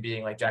everything and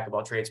being like jack of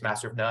all trades,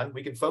 master of none,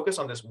 we can focus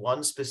on this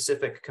one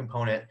specific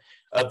component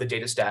of the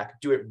data stack,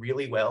 do it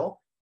really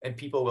well, and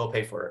people will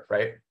pay for it,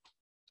 right?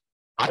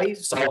 I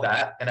saw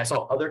that, and I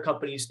saw other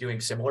companies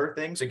doing similar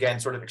things, again,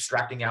 sort of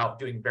extracting out,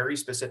 doing very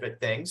specific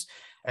things,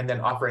 and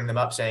then offering them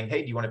up saying,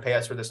 hey, do you want to pay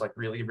us for this like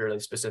really, really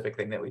specific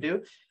thing that we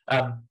do?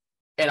 And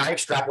I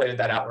extrapolated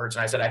that outwards,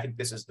 and I said, I think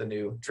this is the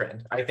new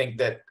trend. I think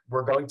that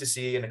we're going to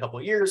see in a couple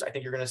of years, I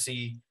think you're going to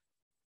see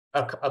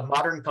a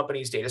modern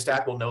company's data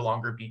stack will no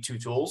longer be 2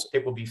 tools.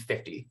 It will be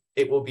 50.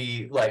 It will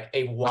be like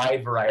a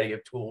wide variety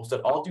of tools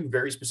that all do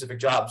very specific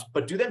jobs,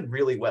 but do them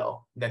really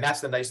well. And that's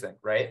the nice thing,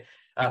 right?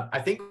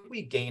 I think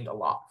we gained a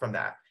lot from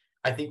that.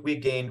 I think we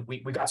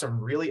got some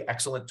really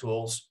excellent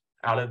tools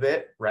out of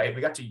it, right?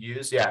 We got to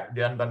use, the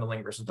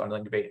unbundling versus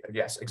bundling debate.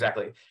 Yes,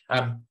 exactly.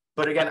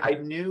 But again, I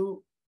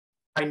knew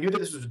that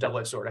this was a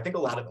double-edged sword. I think a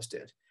lot of us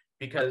did,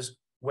 because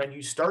when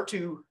you start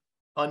to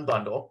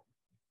unbundle,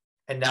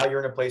 and now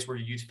you're in a place where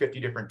you use 50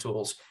 different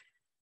tools,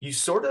 you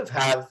sort of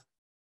have,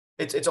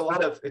 it's a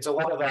lot of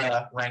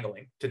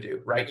wrangling to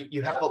do, right?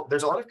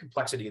 There's a lot of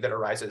complexity that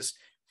arises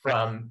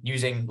from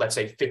using, let's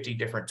say, 50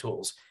 different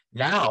tools.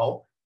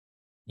 Now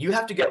you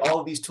have to get all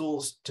of these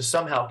tools to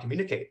somehow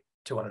communicate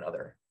to one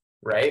another,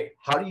 right?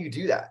 How do you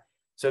do that?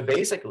 So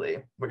basically,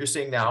 what you're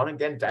seeing now, and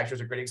again, Dagster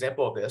is a great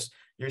example of this,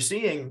 you're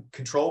seeing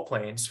control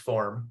planes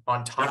form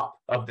on top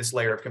of this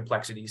layer of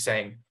complexity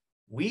saying,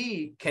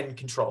 we can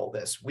control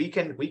this, we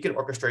can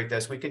orchestrate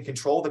this, we can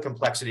control the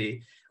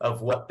complexity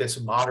of what this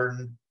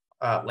modern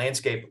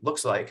landscape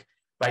looks like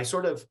by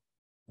sort of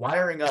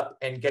wiring up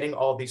and getting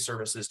all these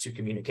services to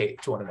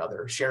communicate to one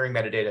another, sharing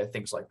metadata,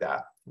 things like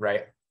that,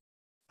 right?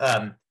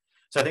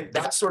 So I think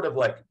that's sort of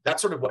what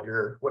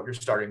you're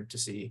starting to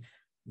see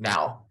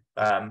now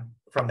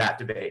from that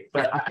debate.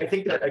 But I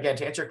think that, again,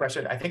 to answer your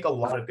question, I think a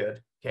lot of good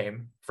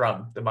came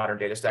from the modern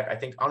data stack. I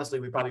think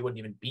honestly, we probably wouldn't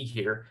even be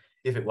here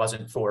if it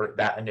wasn't for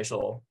that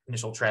initial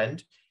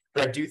trend.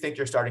 But I do think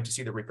you're starting to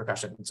see the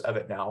repercussions of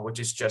it now, which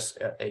is just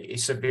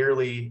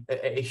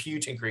a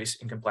huge increase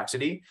in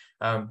complexity.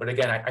 But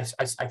again,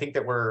 I think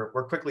that we're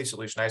quickly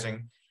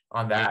solutionizing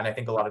on that, and I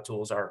think a lot of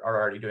tools are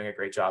already doing a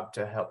great job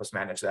to help us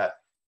manage that.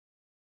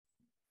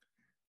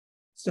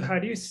 So how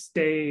do you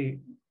stay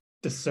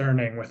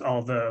discerning with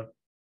all the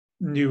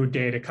new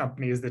data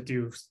companies that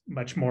do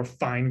much more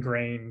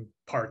fine-grained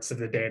parts of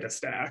the data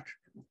stack?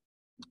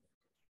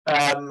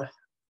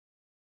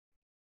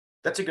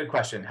 That's a good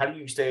question. How do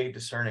you stay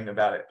discerning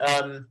about it?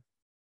 I'm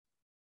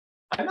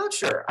not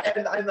sure.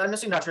 I'm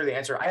honestly not sure the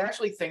answer. I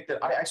actually think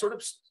that I sort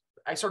of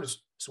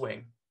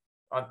swing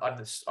on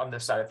this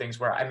side of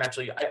things, where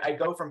I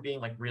go from being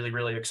like really,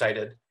 really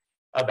excited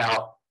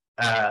about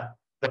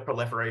the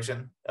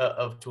proliferation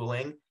of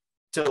tooling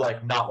to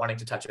like not wanting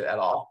to touch it at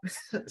all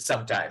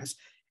sometimes.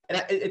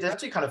 And it's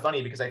actually kind of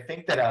funny, because I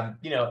think that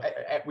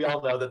we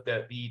all know that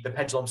the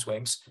pendulum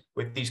swings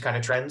with these kind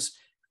of trends.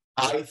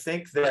 I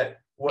think that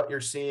what you're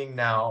seeing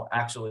now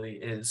actually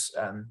is,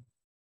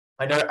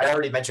 I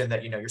already mentioned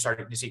that you're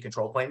starting to see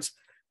control planes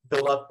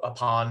build up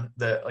upon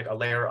a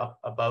layer up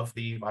above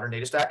the modern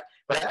data stack.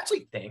 But I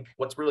actually think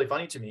what's really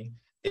funny to me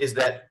is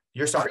that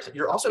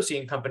you're also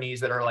seeing companies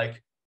that are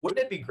like, wouldn't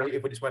it be great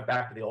if we just went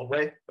back to the old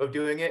way of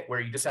doing it,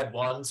 where you just had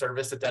one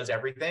service that does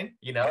everything?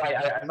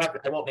 I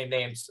won't name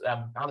names.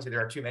 Honestly,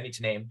 there are too many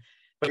to name,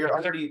 but you're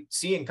already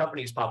seeing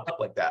companies pop up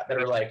like that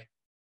are like,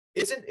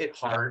 isn't it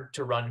hard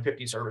to run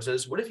 50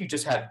 services? What if you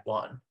just had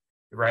one,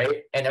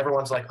 right? And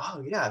everyone's like,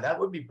 oh yeah, that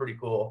would be pretty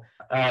cool.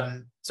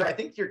 So I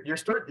think you're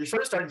sort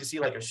of starting to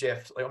see like a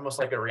shift, like almost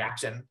like a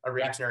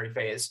reactionary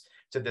phase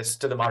to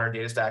the modern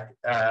data stack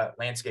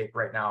landscape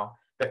right now,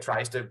 that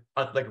tries to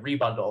like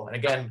rebundle. And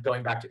again,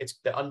 going back to it's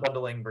the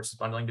unbundling versus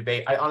bundling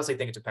debate, I honestly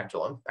think it's a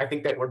pendulum. I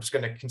think that we're just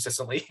going to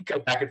consistently go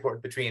back and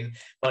forth between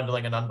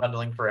bundling and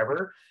unbundling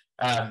forever.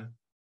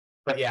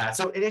 But yeah,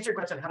 so to answer your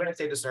question, how do I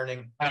stay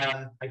discerning?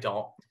 I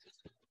don't.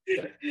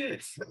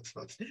 It's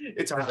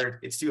hard.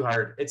 It's too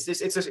hard.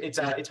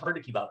 It's hard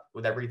to keep up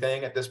with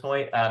everything at this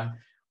point.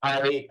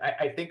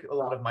 I think a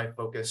lot of my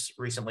focus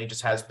recently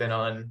just has been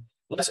on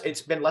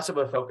it's been less of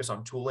a focus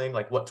on tooling,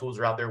 like what tools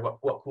are out there,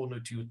 what cool new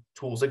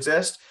tools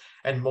exist,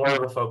 and more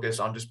of a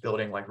focus on just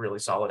building like really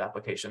solid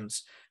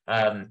applications.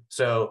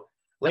 So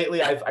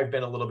lately I've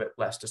been a little bit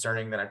less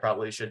discerning than I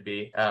probably should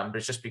be, but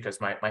it's just because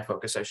my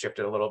focus has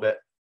shifted a little bit.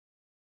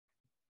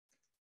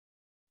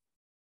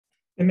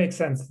 It makes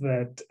sense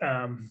that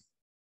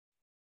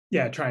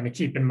trying to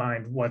keep in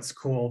mind what's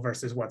cool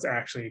versus what's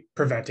actually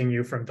preventing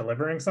you from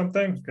delivering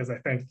something, because I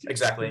think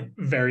exactly it's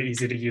very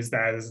easy to use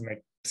that as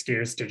an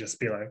excuse to just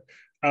be like,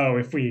 oh,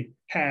 if we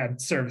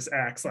had service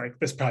X, like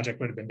this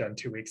project would have been done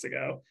 2 weeks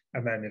ago.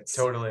 And then it's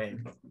totally,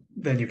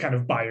 then you kind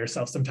of buy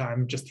yourself some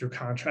time just through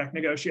contract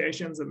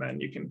negotiations, and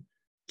then you can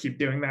keep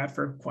doing that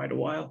for quite a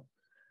while.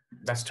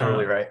 That's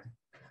totally right.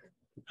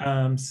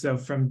 So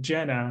from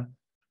Jenna,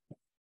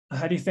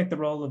 how do you think the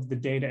role of the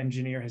data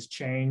engineer has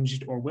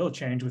changed or will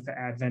change with the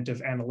advent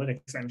of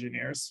analytics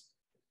engineers?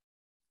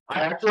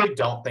 I actually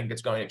don't think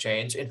it's going to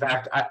change. In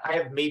fact, I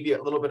have maybe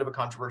a little bit of a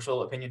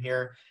controversial opinion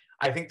here.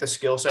 I think the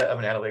skill set of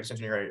an analytics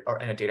engineer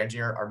and a data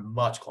engineer are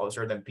much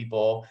closer than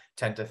people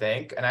tend to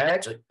think. And I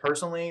actually,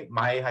 personally,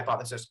 my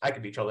hypothesis, I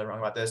could be totally wrong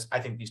about this, I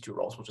think these two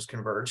roles will just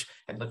converge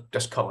and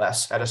just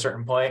coalesce at a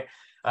certain point.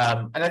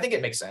 And I think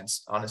it makes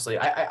sense, honestly.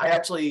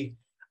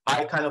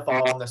 I kind of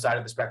fall on the side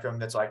of the spectrum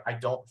that's like, I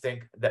don't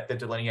think that the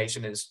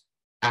delineation is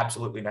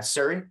absolutely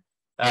necessary.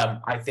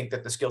 I think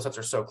that the skill sets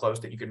are so close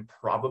that you can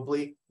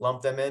probably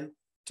lump them in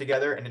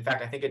together. And in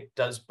fact, I think it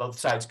does both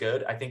sides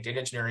good. I think data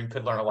engineering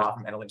could learn a lot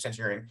from analytics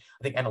engineering.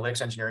 I think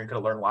analytics engineering could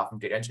learn a lot from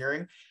data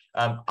engineering.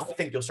 I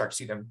think you'll start to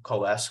see them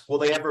coalesce. Will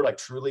they ever like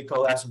truly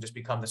coalesce and just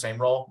become the same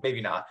role?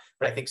 Maybe not.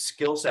 But I think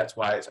skill sets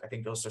wise, I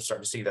think you'll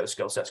start to see those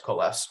skill sets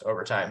coalesce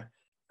over time.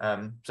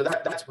 So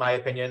that's my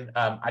opinion.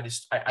 I'm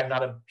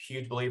not a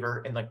huge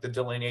believer in like the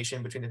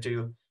delineation between the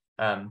two.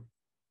 But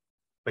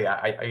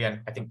yeah,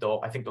 I think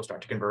they'll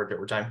start to converge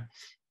over time.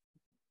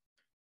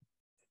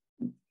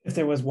 If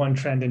there was one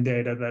trend in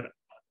data that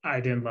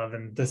I didn't love,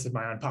 and this is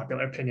my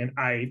unpopular opinion,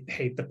 I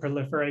hate the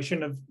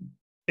proliferation of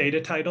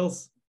data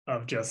titles,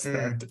 of just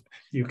that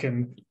you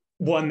can,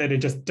 one, that it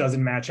just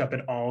doesn't match up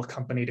at all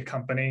company to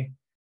company,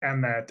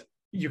 and that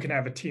you can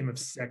have a team of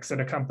 6 at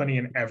a company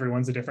and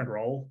everyone's a different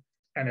role.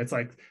 And it's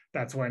like,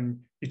 that's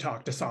when you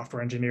talk to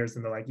software engineers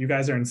and they're like, you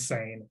guys are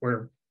insane.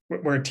 We're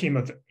we're a team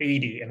of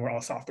 80 and we're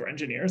all software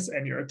engineers,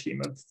 and you're a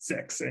team of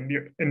 6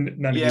 and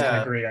none of you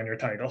can agree on your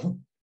title.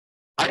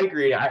 I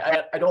agree.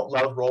 I don't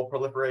love role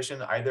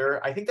proliferation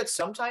either. I think that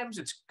sometimes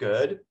it's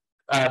good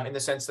in the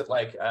sense that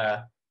like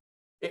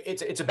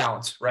it's a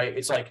balance, right?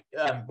 It's like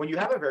when you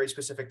have a very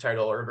specific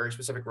title or a very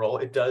specific role,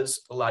 it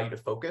does allow you to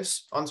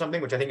focus on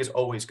something, which I think is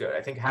always good.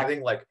 I think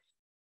having like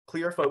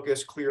clear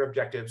focus, clear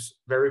objectives,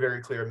 very,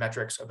 very clear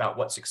metrics about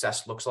what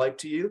success looks like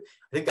to you.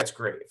 I think that's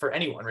great for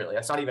anyone, really.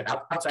 That's not even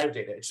outside of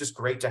data. It's just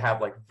great to have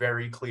like a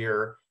very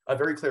clear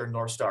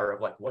North Star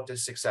of like, what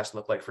does success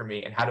look like for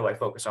me, and how do I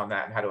focus on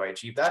that, and how do I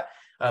achieve that?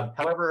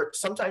 However,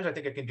 sometimes I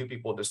think it can do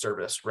people a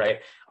disservice, right?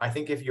 I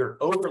think if you're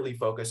overly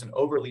focused and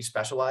overly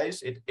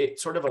specialized, it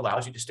sort of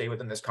allows you to stay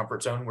within this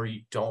comfort zone where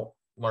you don't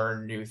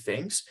learn new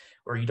things,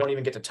 or you don't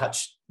even get to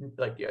touch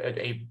like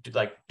a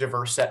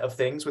diverse set of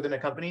things within a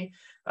company.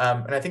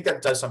 And I think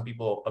that does some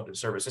people a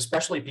disservice,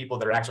 especially people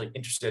that are actually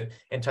interested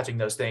in touching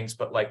those things,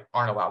 but like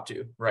aren't allowed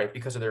to, right?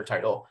 Because of their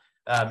title.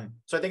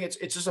 So I think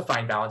it's just a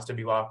fine balance to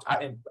be walked.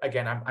 And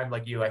again, I'm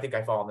like you. I think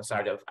I fall on the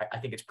side of I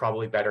think it's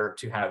probably better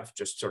to have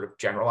just sort of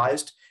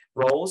generalized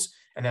roles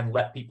and then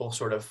let people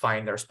sort of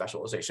find their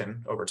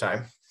specialization over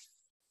time.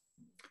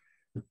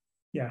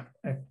 Yeah,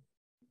 I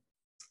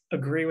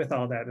agree with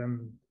all that.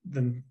 And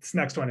this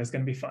next one is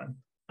going to be fun.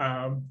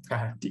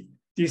 Do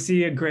you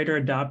see a greater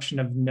adoption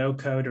of no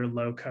code or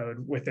low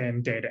code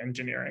within data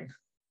engineering?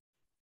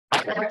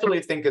 I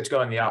actually think it's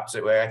going the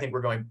opposite way. I think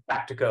we're going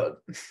back to code.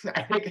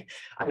 I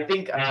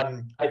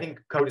think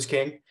code is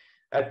king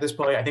at this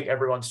point. I think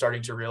everyone's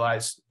starting to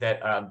realize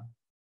that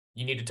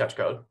you need to touch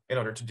code in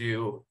order to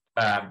do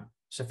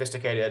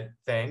sophisticated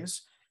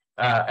things.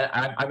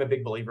 And I'm a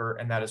big believer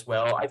in that as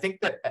well. I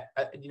think that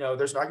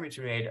there's an argument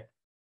to be made.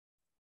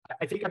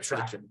 I think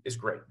abstraction is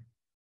great.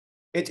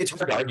 It's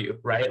hard to argue,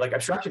 right? Like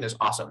abstraction is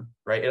awesome,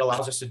 right? It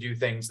allows us to do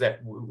things that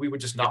we would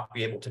just not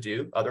be able to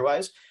do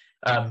otherwise.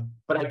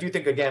 But I do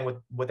think, again,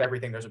 with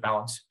everything, there's a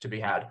balance to be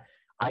had.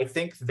 I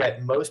think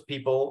that most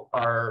people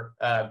are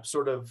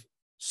sort of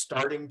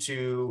starting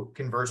to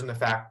converge in the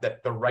fact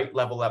that the right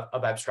level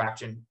of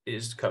abstraction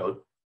is code,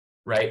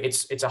 right?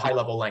 It's a high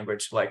level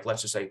language, like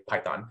let's just say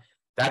Python.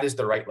 That is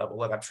the right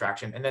level of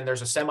abstraction. And then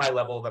there's a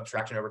semi-level of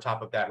abstraction over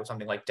top of that with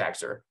something like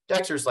Dagster.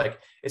 Dagster's like,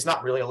 it's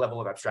not really a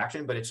level of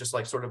abstraction, but it's just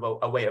like sort of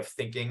a way of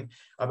thinking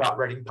about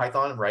writing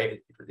Python,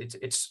 right?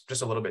 It's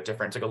just a little bit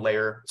different. It's like a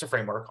layer, it's a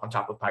framework on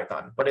top of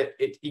Python, but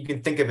you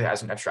can think of it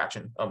as an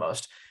abstraction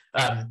almost.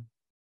 But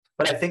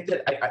I think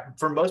that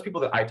for most people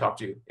that I talk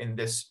to in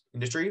this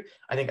industry,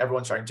 I think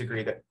everyone's starting to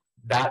agree that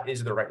that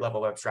is the right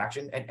level of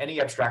abstraction. And any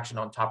abstraction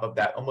on top of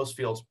that almost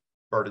feels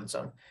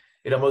burdensome.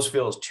 It almost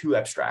feels too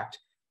abstract.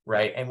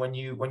 Right. And when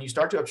you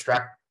start to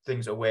abstract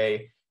things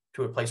away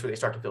to a place where they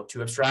start to feel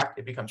too abstract,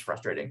 it becomes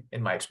frustrating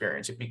in my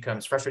experience. It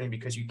becomes frustrating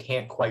because you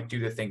can't quite do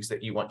the things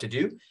that you want to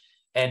do.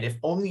 And if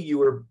only you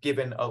were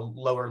given a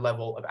lower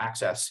level of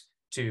access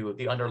to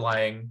the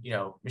underlying,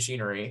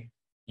 machinery,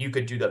 you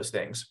could do those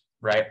things.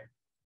 Right.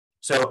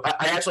 So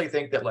I actually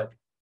think that like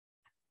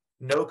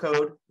no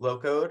code, low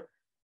code,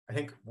 I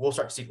think we'll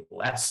start to see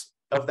less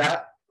of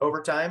that over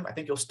time. I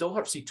think you'll still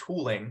have to see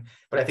tooling,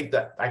 but I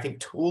think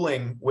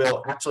tooling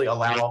will actually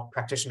allow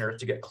practitioners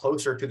to get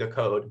closer to the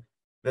code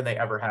than they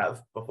ever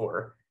have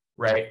before,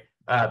 right?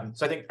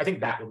 So I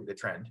think that will be the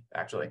trend,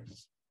 actually.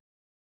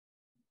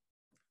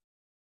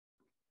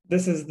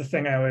 This is the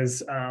thing I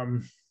always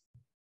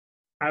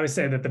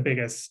say that the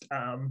biggest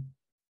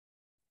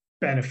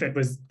benefit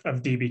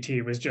of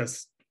DBT was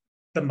just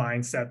the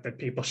mindset that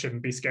people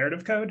shouldn't be scared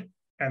of code,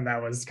 and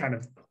that was kind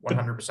of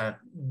 100%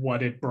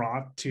 what it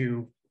brought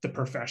to the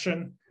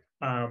profession,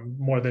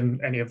 more than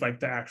any of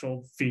like the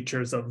actual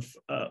features of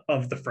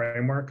the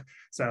framework.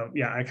 So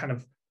yeah,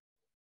 it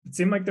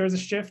seemed like there's a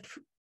shift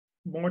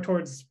more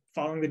towards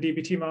following the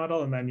DBT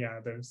model. And then yeah,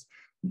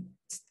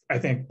 I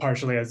think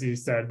partially, as you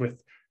said,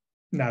 with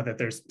now that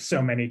there's so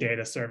many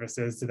data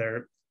services,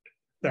 there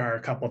are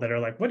a couple that are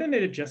like, wouldn't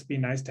it just be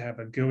nice to have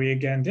a GUI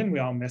again? Didn't we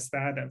all miss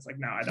that? And it's like,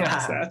 no, I don't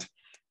miss that.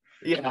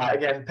 Yeah,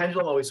 again,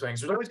 pendulum always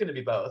swings. There's always going to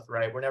be both,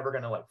 right? We're never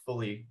going to like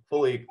fully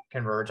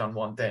converge on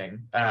one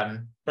thing.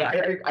 But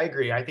I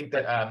agree. I think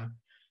that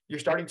you're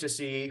starting to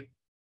see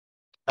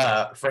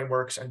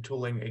frameworks and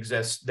tooling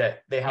exist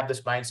that they have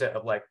this mindset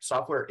of like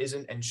software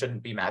isn't and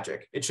shouldn't be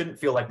magic. It shouldn't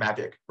feel like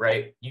magic,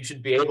 right? You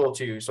should be able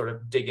to sort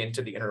of dig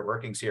into the inner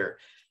workings here,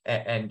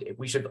 and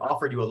we should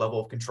offer you a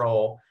level of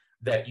control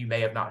that you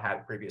may have not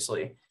had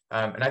previously.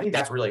 And I think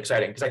that's really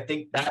exciting because I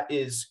think that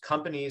is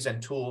companies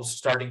and tools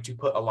starting to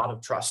put a lot of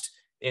trust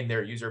in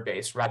their user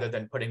base rather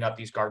than putting up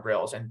these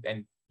guardrails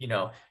and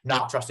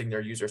not trusting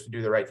their users to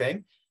do the right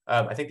thing.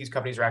 I think these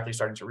companies are actually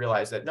starting to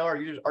realize that no,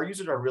 our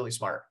users are really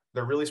smart.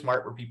 They're really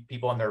smart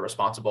people and they're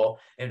responsible,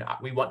 and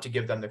we want to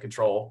give them the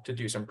control to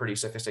do some pretty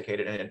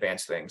sophisticated and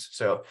advanced things.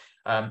 So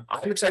I'm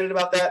excited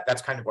about that.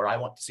 That's kind of where I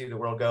want to see the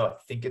world go.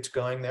 I think it's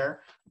going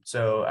there.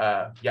 So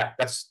yeah,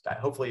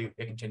 hopefully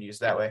it continues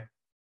that way.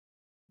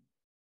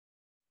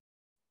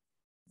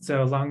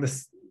 So along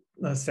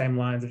the same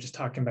lines of just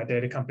talking about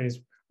data companies,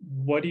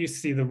 what do you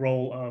see the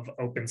role of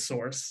open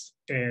source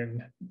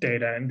in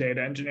data and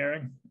data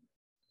engineering?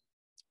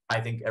 I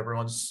think I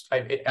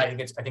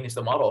think it's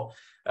the model.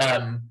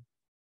 I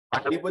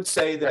would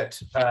say that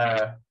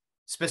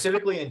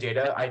specifically in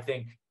data, I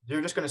think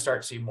you're just going to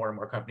start to see more and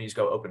more companies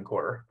go open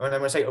core. When I'm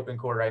going to say open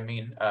core, I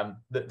mean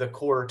the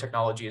core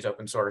technology is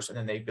open source, and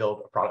then they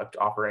build a product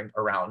offering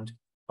around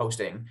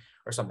hosting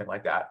or something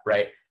like that,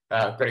 right?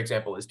 Great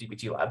example is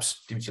DBT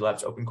Labs. DBT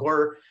Labs open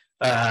core.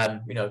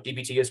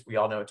 DBT is, we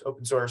all know it's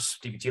open source.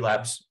 DBT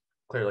Labs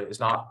clearly is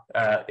not.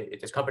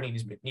 This company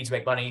needs to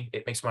make money.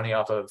 It makes money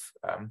off of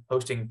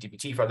hosting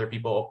DBT for other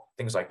people,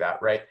 things like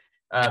that, right?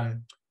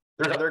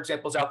 There's other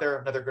examples out there.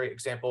 Another great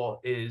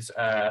example is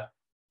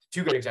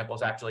two good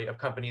examples actually of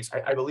companies.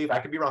 I believe, I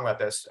could be wrong about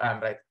this,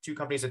 but two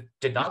companies that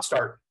did not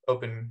start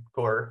open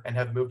core and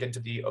have moved into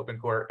the open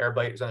core.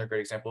 Airbyte is another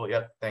great example.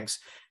 Yep, thanks.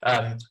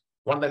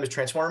 One of them is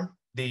Transform,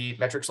 the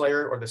metrics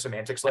layer or the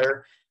semantics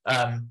layer.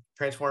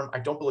 Transform, I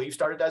don't believe,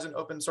 started as an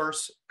open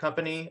source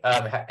company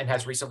and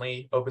has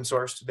recently open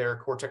sourced their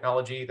core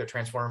technology, the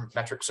Transform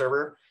metric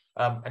server,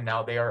 and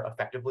now they are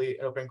effectively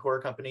an open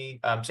core company.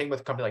 Same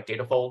with a company like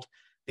Datafold,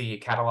 the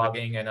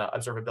cataloging and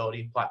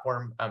observability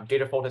platform.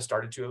 Datafold has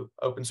started to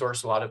open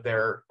source a lot of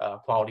their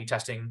quality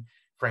testing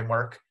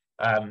framework.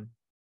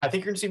 I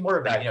think you're going to see more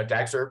of that.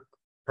 Dagster,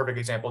 perfect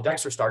example.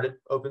 Dagster started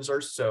open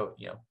source, so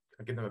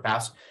I'll give them a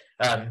pass.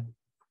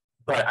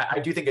 But I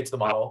do think it's the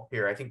model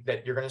here. I think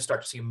that you're going to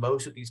start to see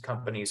most of these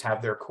companies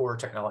have their core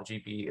technology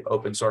be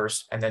open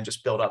source and then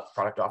just build up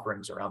product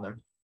offerings around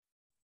them.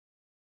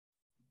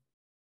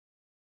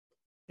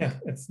 Yeah,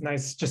 it's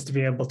nice just to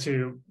be able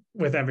to,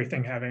 with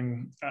everything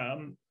having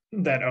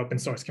that open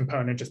source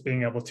component, just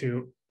being able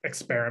to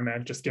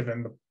experiment, just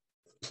given the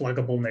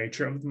pluggable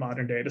nature of the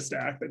modern data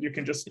stack, that you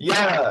can just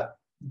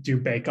do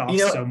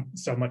bake-offs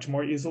so much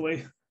more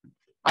easily.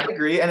 I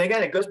agree. And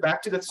again, it goes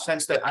back to the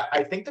sense that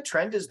I think the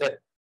trend is that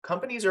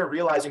companies are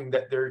realizing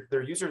that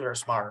their users are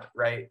smart,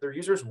 right? Their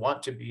users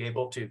want to be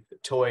able to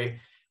toy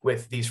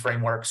with these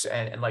frameworks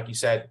and like you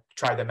said,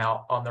 try them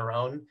out on their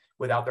own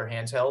without their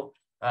hands held,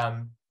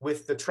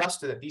 with the trust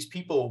that these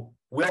people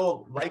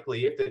will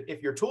likely,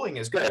 if your tooling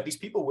is good, these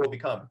people will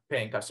become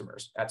paying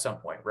customers at some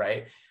point,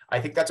 right? I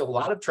think that's a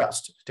lot of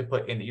trust to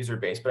put in the user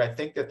base, but I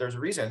think that there's a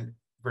reason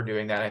for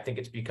doing that. I think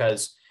it's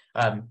because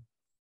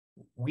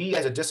we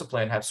as a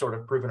discipline have sort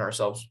of proven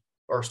ourselves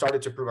or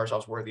started to prove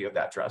ourselves worthy of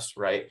that trust,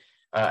 right?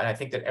 And I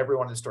think that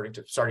everyone is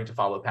starting to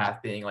follow a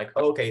path being like,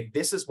 oh, okay,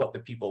 this is what the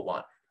people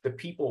want. The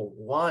people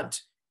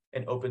want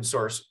an open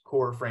source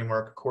core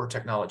framework, core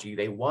technology.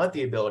 They want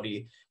the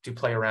ability to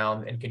play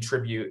around and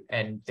contribute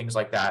and things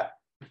like that.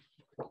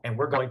 And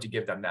we're going to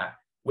give them that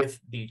with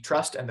the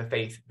trust and the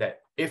faith that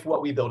if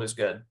what we build is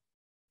good,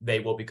 they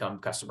will become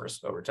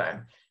customers over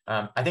time.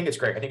 I think it's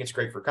great. I think it's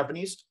great for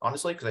companies,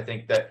 honestly, because I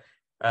think that,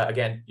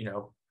 again,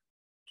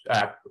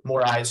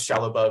 more eyes,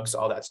 shallow bugs,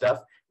 all that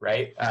stuff,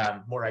 right?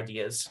 More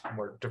ideas,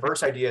 more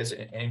diverse ideas,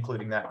 and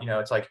including that,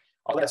 it's like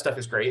all that stuff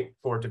is great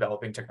for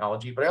developing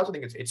technology, but I also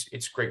think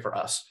it's great for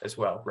us as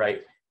well,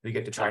 right? We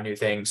get to try new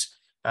things.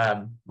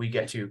 We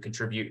get to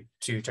contribute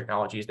to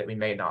technologies that we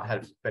may not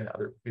have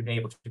been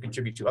able to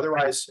contribute to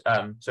otherwise.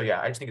 So yeah,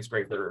 I just think it's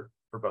great for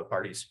both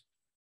parties.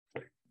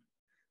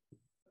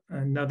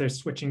 Another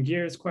switching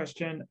gears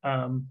question.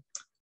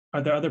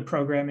 Are there other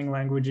programming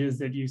languages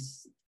that you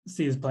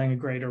see as playing a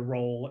greater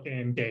role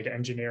in data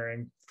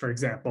engineering, for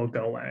example,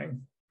 Golang?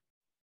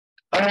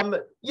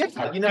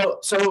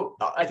 So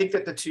I think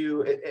that the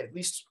two, at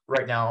least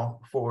right now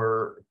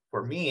for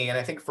me, and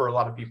I think for a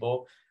lot of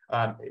people,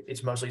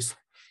 it's mostly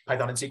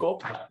Python and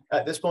SQL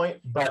at this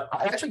point, but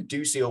I actually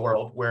do see a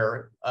world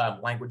where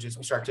languages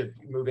start to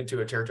move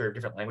into a territory of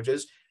different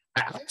languages.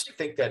 I actually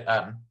think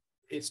that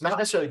it's not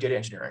necessarily data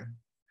engineering,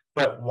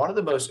 but one of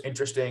the most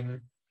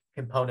interesting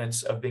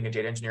components of being a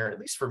data engineer, at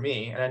least for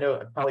me, and I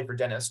know probably for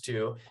Dennis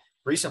too,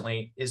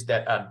 recently, is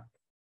that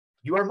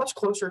you are much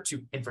closer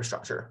to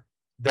infrastructure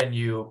than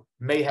you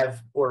may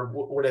have or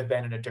would have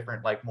been in a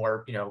different, like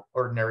more,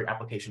 ordinary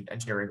application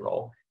engineering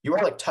role. You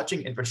are like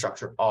touching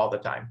infrastructure all the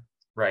time,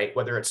 right?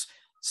 Whether it's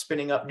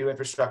spinning up new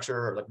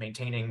infrastructure or like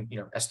maintaining,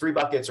 S3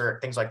 buckets or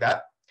things like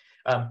that.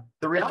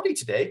 The reality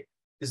today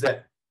is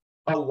that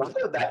a lot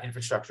of that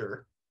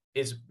infrastructure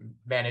is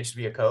managed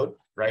via code,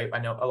 right? I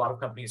know a lot of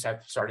companies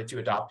have started to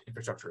adopt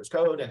infrastructure as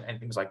code and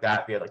things like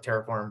that via like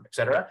Terraform, et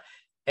cetera.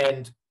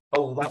 And a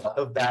lot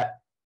of that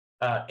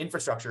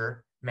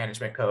infrastructure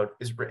management code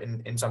is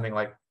written in something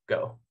like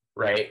Go,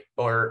 right?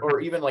 Or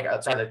even like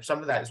outside of some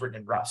of that is written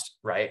in Rust,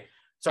 right?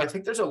 So I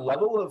think there's a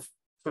level of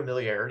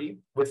familiarity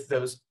with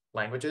those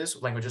languages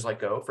like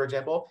Go, for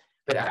example,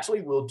 that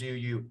actually will do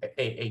you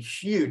a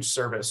huge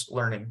service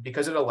learning,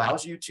 because it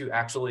allows you to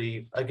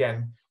actually,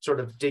 again, sort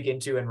of dig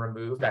into and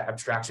remove that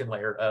abstraction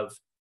layer of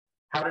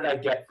how did I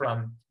get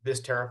from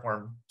this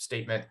Terraform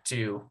statement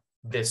to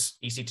this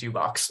EC2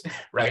 box,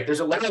 right?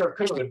 There's a layer of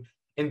code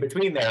in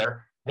between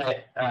there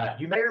that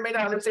you may or may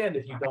not understand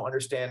if you don't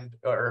understand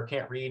or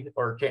can't read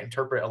or can't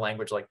interpret a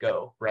language like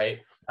Go, right?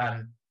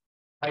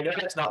 I know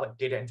that's not like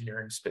data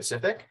engineering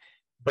specific,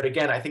 But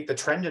again, I think the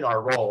trend in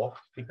our role,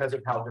 because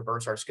of how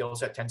diverse our skill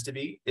set tends to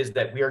be, is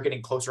that we are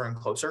getting closer and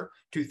closer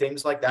to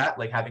things like that,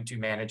 like having to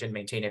manage and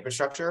maintain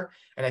infrastructure.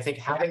 And I think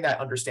having that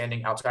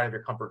understanding outside of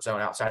your comfort zone,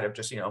 outside of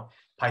just,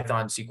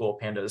 Python, SQL,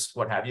 pandas,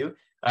 what have you,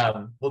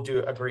 will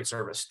do a great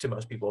service to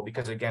most people,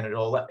 because again,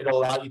 it'll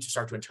allow you to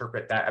start to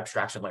interpret that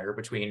abstraction layer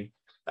between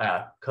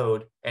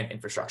code and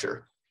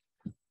infrastructure.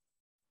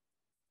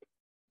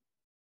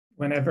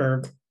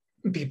 Whenever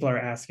people are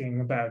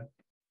asking about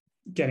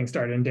getting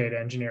started in data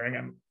engineering,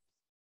 I'm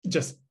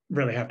just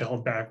really have to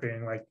hold back,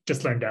 being like,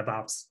 just learn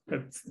DevOps.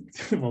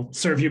 It will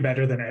serve you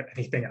better than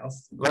anything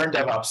else. Learn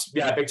DevOps,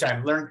 yeah, big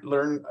time.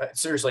 Learn.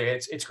 Seriously,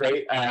 it's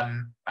great.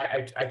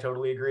 I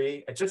totally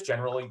agree. It's just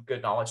generally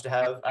good knowledge to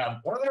have.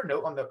 One other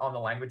note on the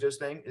languages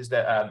thing is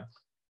that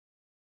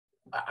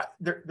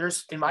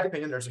there's, in my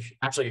opinion, there's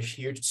actually a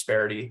huge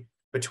disparity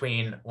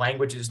between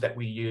languages that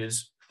we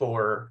use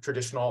for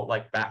traditional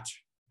like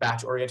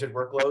batch-oriented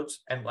workloads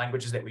and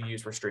languages that we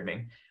use for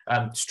streaming.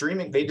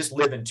 Streaming, they just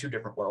live in two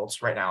different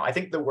worlds right now. I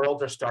think the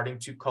worlds are starting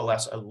to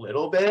coalesce a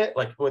little bit,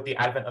 like with the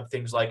advent of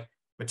things like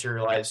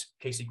Materialize,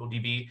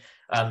 KSQLDB.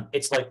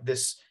 It's like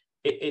this,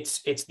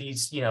 it's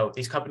these,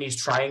 these companies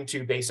trying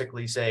to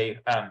basically say,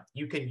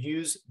 you can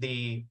use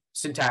the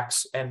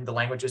syntax and the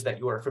languages that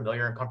you are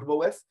familiar and comfortable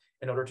with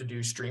in order to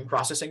do stream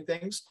processing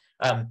things.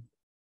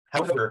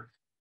 However,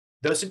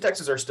 those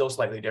syntaxes are still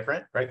slightly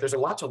different, right? There's a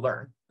lot to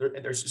learn.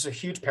 There's just a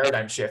huge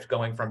paradigm shift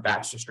going from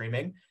batch to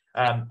streaming.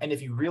 And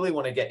if you really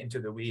want to get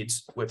into the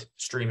weeds with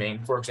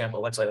streaming, for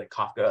example, let's say like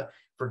Kafka,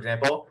 for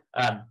example,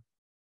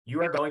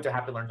 you are going to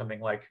have to learn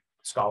something like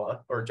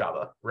Scala or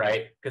Java,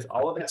 right? Because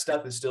all of that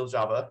stuff is still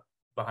Java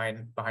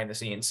behind the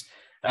scenes.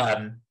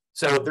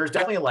 So there's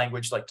definitely a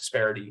language like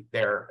disparity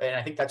there. And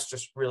I think that's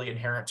just really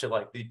inherent to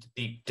like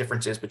the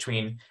differences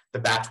between the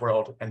batch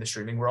world and the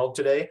streaming world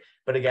today.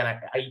 But again,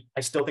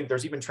 I still think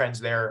there's even trends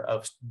there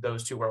of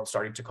those two worlds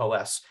starting to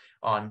coalesce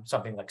on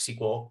something like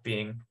SQL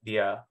being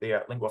the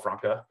lingua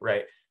franca,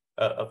 right,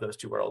 of those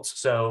two worlds.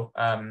 So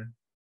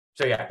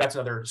yeah, that's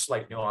another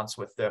slight nuance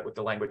with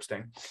the language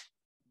thing.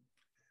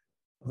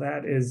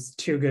 That is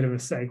too good of a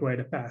segue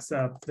to pass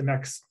up. The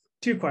next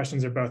two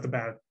questions are both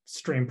about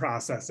stream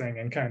processing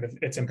and kind of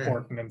its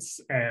importance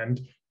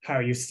and how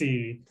you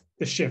see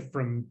the shift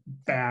from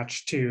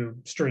batch to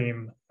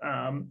stream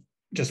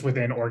just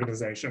within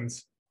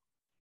organizations.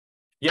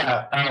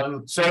 Yeah,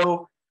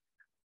 so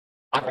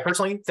I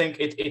personally think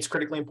it's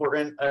critically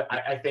important.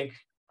 I think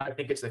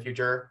it's the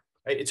future.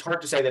 It's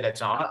hard to say that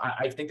it's not.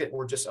 I think that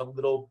we're just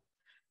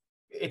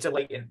it's a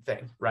latent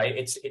thing,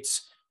 right?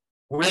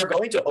 We're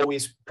going to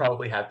always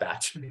probably have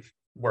batch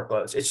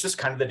workloads. It's just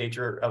kind of the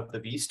nature of the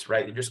beast,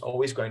 right? You're just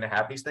always going to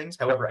have these things.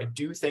 However, I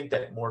do think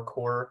that more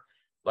core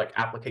like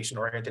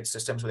application-oriented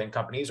systems within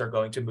companies are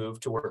going to move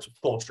towards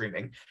full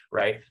streaming,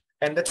 right?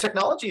 And the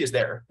technology is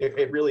there.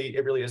 It really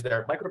is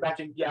there.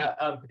 Microbatching, yeah,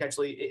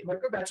 potentially.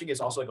 Microbatching is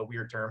also like a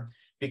weird term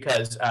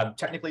because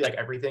technically like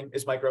everything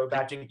is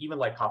microbatching. Even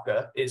like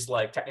Kafka is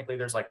like technically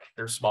there's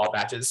small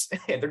batches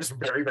and they're just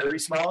very, very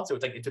small. So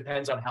it's like it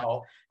depends on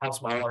how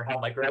small or how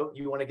micro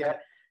you want to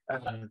get.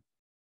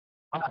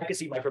 I can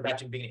see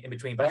microbatching being in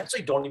between, but I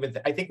actually don't even.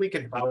 I think we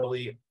can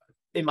probably,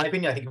 in my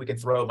opinion, I think we can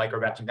throw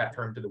microbatching that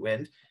term to the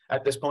wind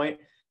at this point,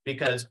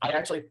 because I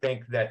actually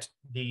think that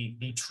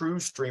the true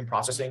stream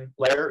processing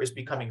layer is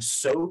becoming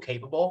so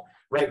capable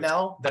right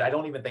now that I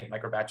don't even think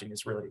microbatching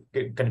is really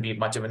going to be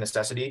much of a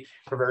necessity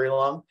for very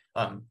long.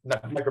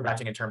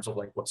 Microbatching in terms of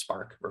like what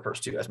Spark refers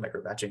to as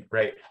microbatching,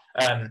 right?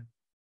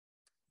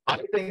 I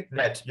think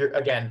that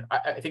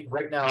I think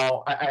right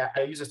now,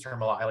 I use this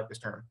term a lot. I like this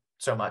term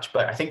so much,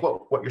 but I think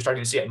what you're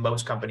starting to see at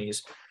most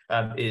companies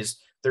is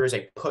there is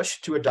a push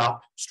to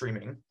adopt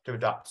streaming, to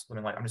adopt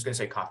something like, I'm just going to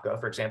say Kafka,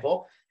 for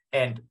example,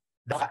 and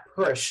that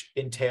push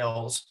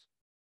entails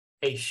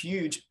a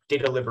huge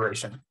data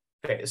liberation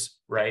phase,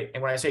 right?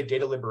 And when I say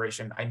data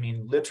liberation, I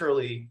mean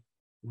literally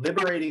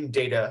liberating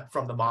data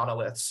from the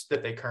monoliths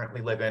that they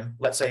currently live in.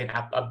 Let's say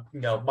a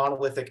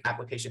monolithic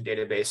application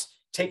database,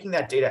 taking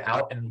that data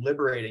out and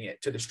liberating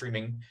it to the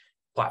streaming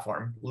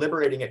platform,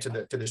 liberating it to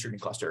the streaming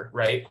cluster,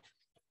 right?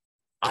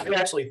 I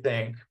actually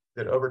think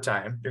that over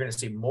time, you're going to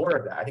see more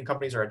of that. I think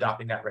companies are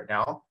adopting that right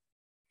now.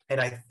 And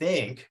I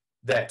think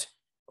that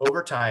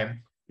over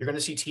time, you're going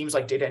to see teams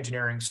like data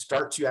engineering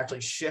start to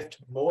actually shift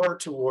more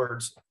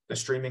towards the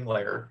streaming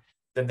layer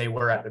than they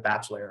were at the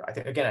batch layer. I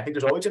think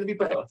there's always going to be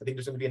both. I think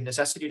there's going to be a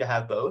necessity to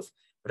have both,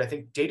 but I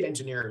think data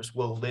engineers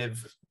will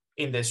live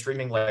in the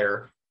streaming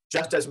layer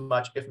just as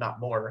much, if not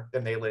more,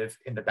 than they live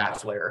in the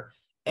batch layer.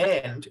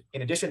 And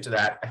in addition to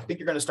that, I think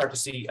you're going to start to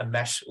see a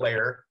mesh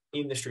layer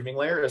in the streaming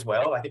layer as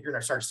well. I think you're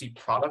going to start to see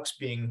products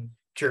being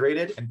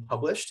curated and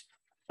published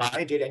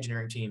by data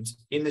engineering teams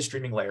in the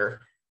streaming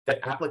layer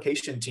that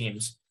application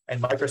teams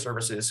and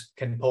microservices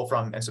can pull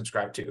from and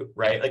subscribe to,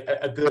 right? Like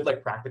a good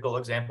like practical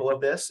example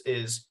of this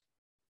is,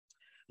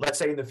 let's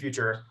say in the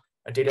future,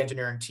 a data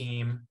engineering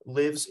team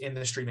lives in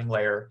the streaming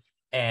layer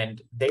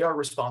and they are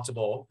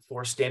responsible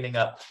for standing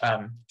up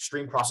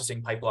stream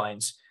processing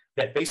pipelines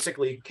that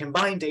basically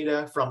combine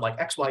data from like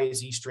X, Y, and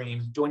Z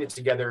stream, join it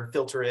together,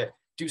 filter it,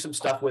 do some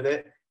stuff with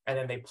it, and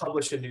then they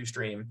publish a new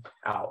stream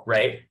out,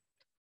 right?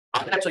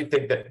 I actually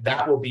think that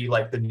that will be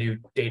like the new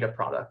data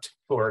product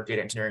for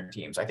data engineering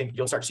teams. I think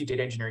you'll start to see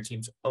data engineering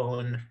teams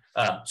own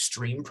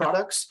stream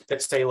products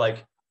that say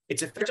like,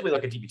 it's effectively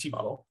like a DBT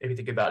model, if you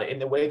think about it, in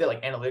the way that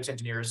like analytics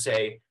engineers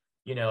say,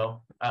 you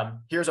know,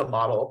 here's a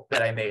model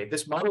that I made.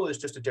 This model is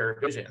just a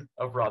derivation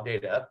of raw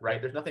data,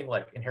 right? There's nothing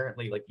like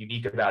inherently like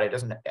unique about it. It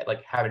doesn't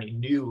like have any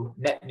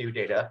net new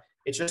data.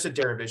 It's just a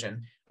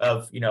derivation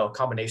of, you know, a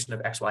combination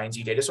of X, Y, and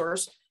Z data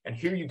source. And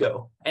here you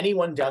go.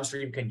 Anyone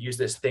downstream can use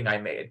this thing I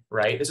made,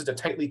 right? This is a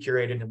tightly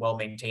curated and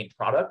well-maintained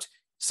product.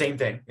 Same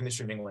thing in the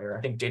streaming layer.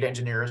 I think data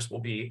engineers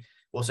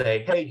will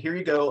say, hey, here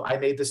you go. I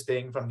made this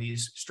thing from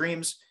these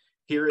streams.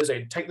 Here is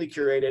a tightly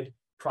curated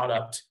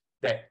product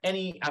that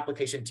any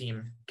application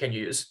team can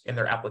use in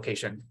their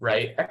application,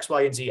 right? X,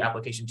 Y, and Z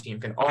application team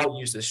can all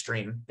use this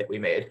stream that we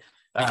made.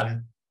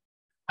 I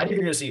think you're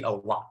going to see a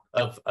lot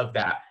of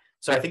that.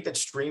 So I think that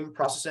stream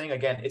processing,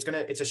 again,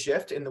 it's a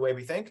shift in the way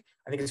we think.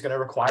 I think it's going to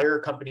require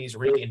companies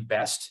really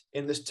invest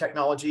in this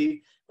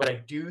technology, but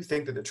I do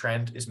think that the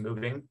trend is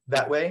moving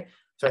that way.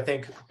 So I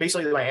think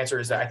basically my answer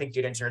is that I think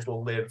data engineers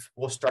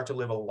will start to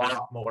live a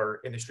lot more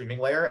in the streaming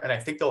layer. And I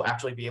think they'll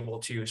actually be able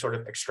to sort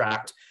of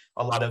extract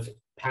a lot of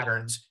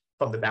patterns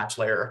from the batch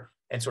layer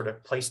and sort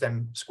of place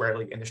them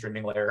squarely in the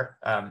streaming layer.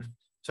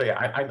 So yeah,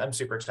 I'm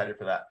super excited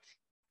for that.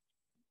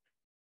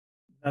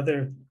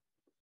 Another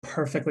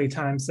perfectly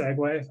timed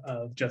segue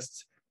of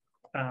just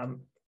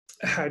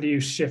how do you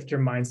shift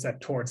your mindset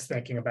towards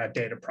thinking about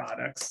data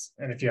products?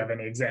 And if you have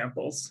any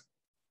examples.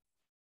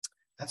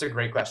 That's a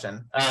great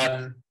question.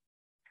 I'm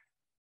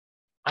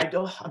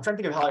trying to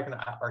think of how I can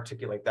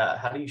articulate that.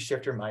 How do you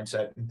shift your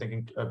mindset in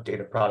thinking of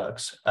data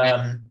products?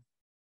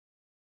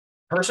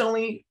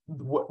 Personally,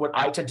 what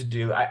I tend to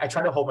do, I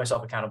try to hold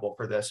myself accountable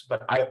for this,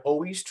 but I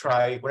always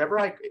try, whenever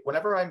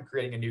I'm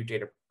creating a new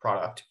data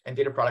product, and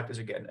data product is,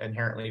 again,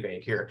 inherently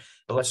vague here,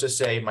 but let's just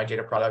say my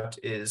data product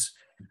is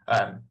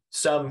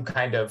some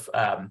kind of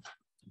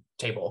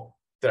table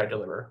that I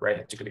deliver, right?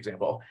 That's a good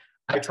example.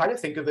 I try to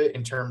think of it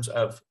in terms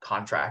of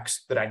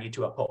contracts that I need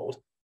to uphold,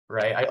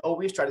 right? I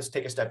always try to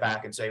take a step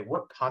back and say,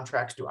 what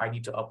contracts do I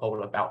need to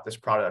uphold about this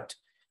product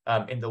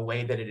in the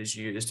way that it is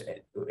used,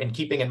 and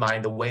keeping in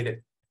mind the way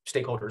that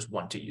stakeholders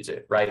want to use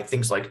it, right?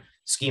 Things like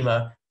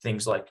schema,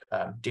 things like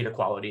data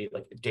quality,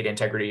 like data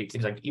integrity,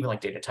 things like even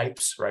like data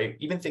types, right?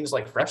 Even things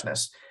like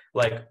freshness,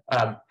 like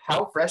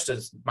how fresh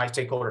does my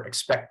stakeholder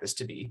expect this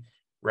to be,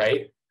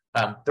 right?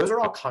 Those are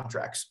all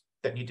contracts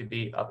that need to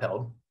be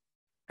upheld.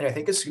 And I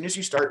think as soon as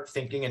you start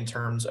thinking in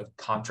terms of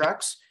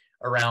contracts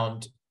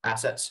around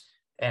assets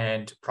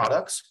and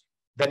products,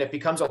 then it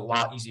becomes a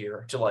lot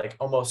easier to like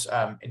almost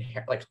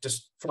like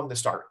just from the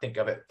start, think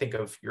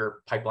of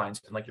your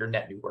pipelines and like your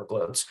net new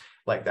workloads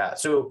like that.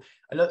 So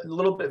a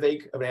little bit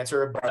vague of an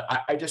answer, but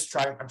I'm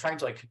trying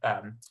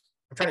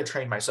to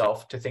train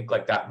myself to think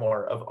like that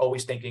more, of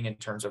always thinking in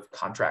terms of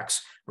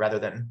contracts rather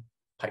than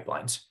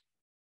pipelines.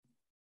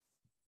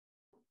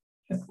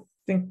 I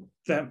think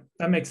that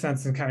makes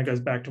sense, and kind of goes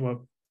back to what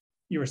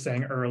you were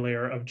saying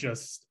earlier of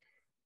just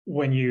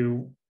when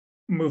you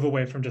move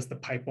away from just the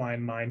pipeline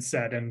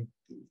mindset and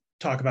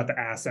talk about the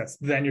assets,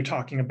 then you're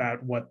talking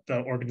about what the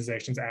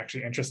organization's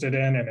actually interested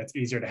in, and it's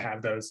easier to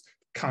have those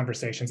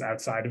conversations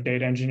outside of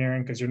data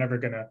engineering, because you're never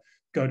going to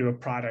go to a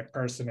product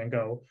person and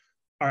go,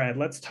 all right,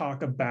 let's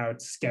talk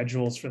about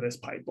schedules for this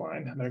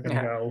pipeline. And they're going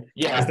to go,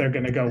 because they're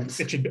going to go,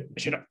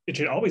 it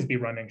should always be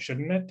running,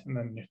 shouldn't it?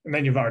 And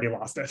then you've already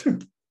lost it.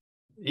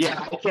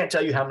 Yeah, I can't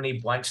tell you how many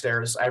blank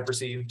stares I've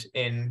received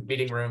in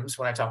meeting rooms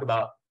when I talk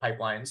about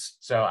pipelines.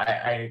 So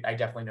I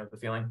definitely know the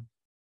feeling.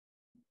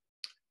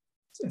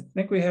 So I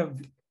think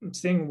I'm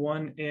seeing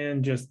one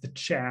in just the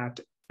chat,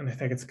 and I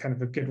think it's kind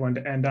of a good one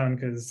to end on,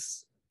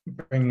 because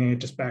bringing it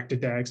just back to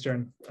Dagster,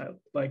 and I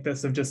like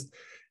this of just,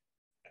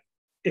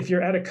 if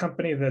you're at a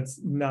company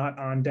that's not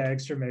on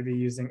Dagster, maybe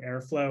using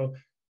Airflow,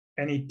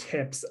 any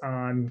tips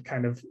on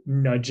kind of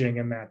nudging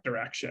in that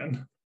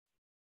direction?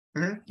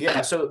 Mm-hmm.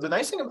 Yeah, so the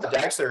nice thing about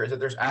Dagster is that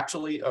there's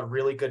actually a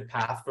really good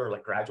path for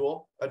like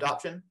gradual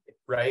adoption,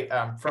 right?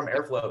 From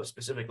Airflow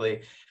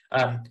specifically.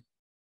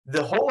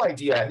 The whole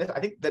idea, and I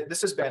think that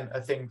this has been a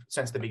thing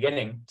since the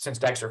beginning, since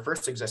Dagster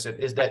first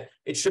existed, is that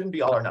it shouldn't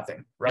be all or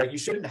nothing, right? You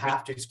shouldn't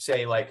have to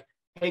say like,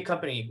 hey,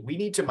 company, we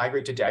need to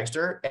migrate to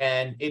Dagster,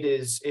 and it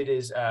is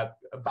a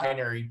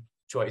binary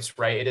choice,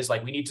 right? It is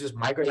like, we need to just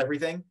migrate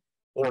everything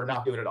or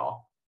not do it at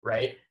all,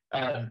 right?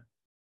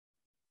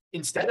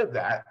 Instead of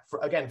that,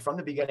 again, from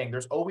the beginning,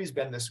 there's always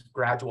been this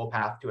gradual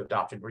path to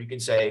adoption where you can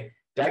say,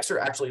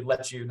 Dagster actually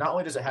lets you, not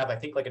only does it have, I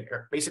think, like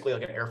basically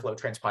like an Airflow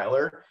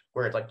transpiler,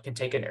 where it like can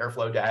take an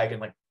Airflow DAG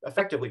and like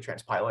effectively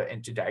transpile it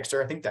into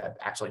Dagster. I think that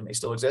actually may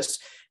still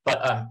exist,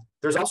 but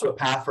there's also a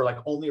path for like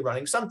only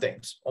running some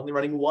things, only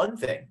running one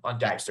thing on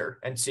Dagster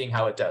and seeing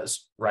how it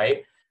does,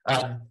 right?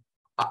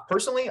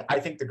 Personally, I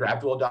think the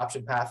gradual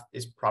adoption path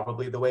is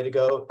probably the way to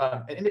go.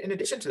 And in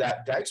addition to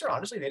that, Dagster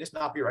honestly may just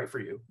not be right for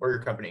you or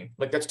your company.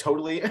 Like that's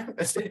totally,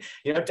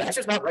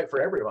 Dagster's not right for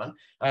everyone.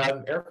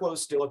 Airflow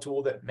is still a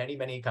tool that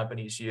many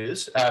companies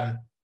use.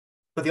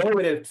 But the only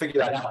way to figure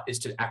that out is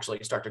to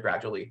actually start to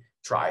gradually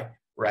try,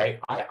 right?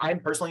 I'm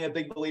personally a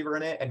big believer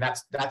in it, and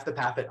that's the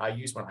path that I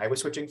used when I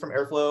was switching from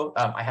Airflow.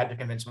 I had to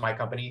convince my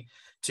company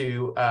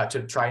to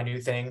try a new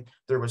thing.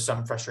 There was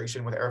some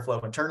frustration with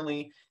Airflow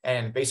internally,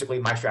 and basically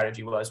my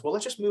strategy was, well,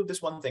 let's just move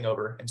this one thing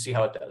over and see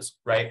how it does,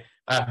 right?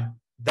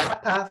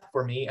 That path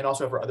for me, and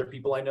also for other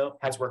people I know,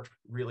 has worked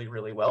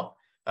really well.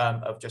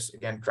 Of just,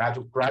 again,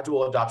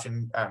 gradual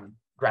adoption,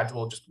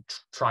 gradual just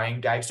trying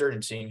Dagster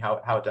and seeing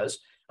how it does.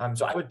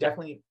 So I would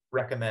definitely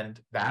recommend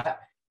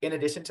that. In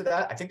addition to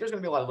that, I think there's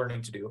going to be a lot of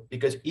learning to do,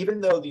 because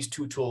even though these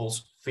two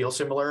tools feel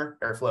similar,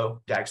 Airflow,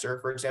 Dagster,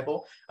 for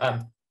example,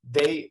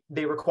 they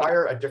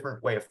require a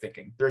different way of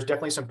thinking. There's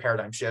definitely some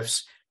paradigm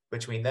shifts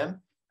between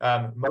them,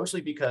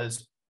 mostly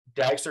because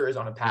Dagster is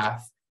on a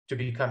path to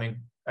becoming,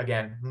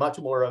 again, much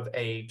more of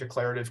a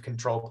declarative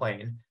control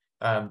plane,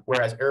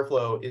 whereas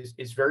Airflow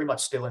is very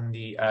much still in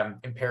the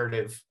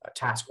imperative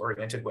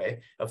task-oriented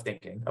way of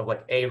thinking, of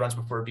like A runs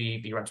before B,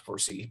 B runs before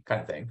C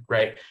kind of thing,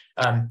 right?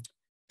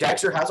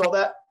 Dagster has all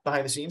that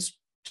behind the scenes,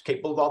 it's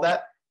capable of all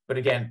that. But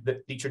again,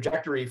 the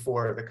trajectory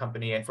for the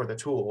company and for the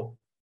tool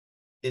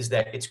is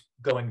that it's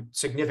going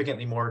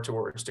significantly more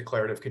towards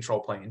declarative control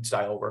plane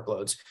style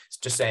workloads. It's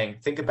just saying,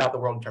 think about the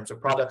world in terms of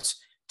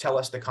products, tell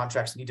us the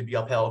contracts that need to be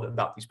upheld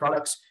about these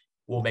products,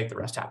 we'll make the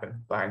rest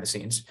happen behind the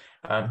scenes.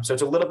 So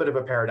it's a little bit of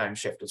a paradigm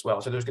shift as well.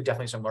 So there's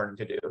definitely some learning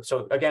to do.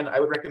 So again, I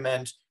would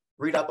recommend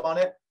read up on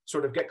it,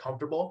 sort of get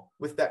comfortable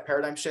with that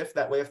paradigm shift,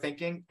 that way of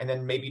thinking, and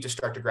then maybe just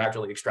start to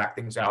gradually extract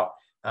things out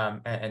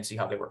and see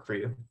how they work for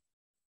you.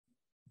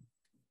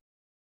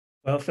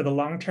 Well, for the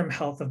long-term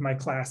health of my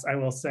class, I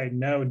will say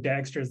no,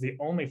 Dagster is the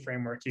only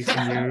framework you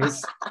can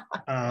use.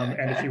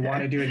 And if you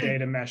want to do a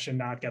data mesh and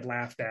not get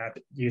laughed at,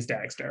 use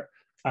Dagster.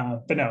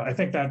 But no, I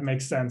think that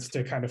makes sense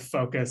to kind of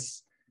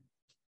focus.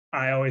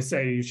 I always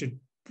say you should,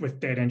 with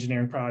data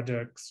engineering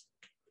projects,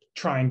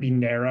 try and be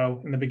narrow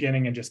in the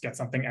beginning and just get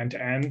something end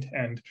to end.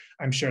 And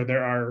I'm sure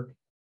there are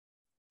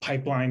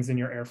pipelines in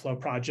your Airflow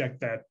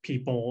project that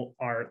people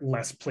are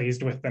less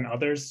pleased with than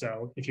others.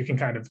 So if you can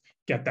kind of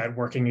get that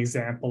working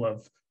example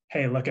of,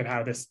 hey, look at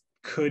how this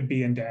could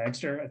be in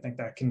Dagster, I think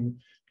that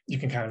you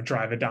can kind of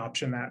drive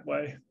adoption that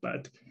way.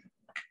 But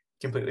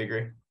completely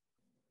agree.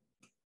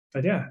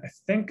 But yeah, I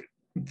think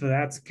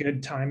that's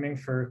good timing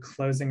for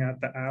closing out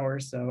the hour.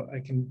 So I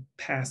can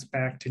pass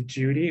back to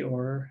Judy,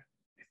 or.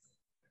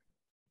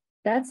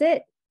 That's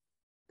it.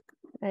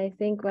 I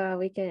think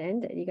we can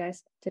end it. You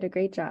guys did a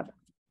great job.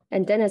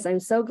 And Dennis, I'm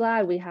so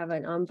glad we have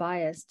an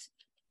unbiased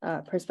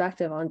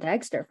perspective on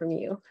Dagster from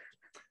you.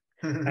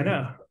 I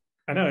know.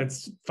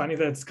 It's funny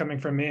that it's coming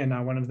from me and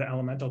not one of the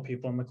elemental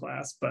people in the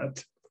class,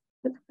 but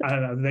I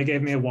don't know. They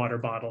gave me a water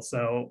bottle,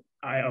 so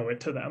I owe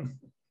it to them.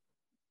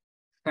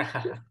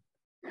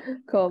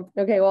 Cool.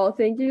 Okay. Well,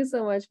 thank you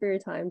so much for your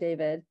time,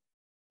 David.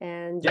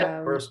 And yeah,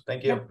 of course.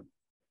 Thank you.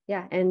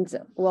 Yeah. And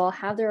we'll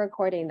have the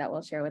recording that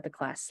we'll share with the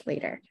class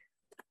later.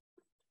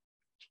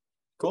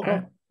 Cool.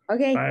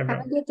 Okay. Bye,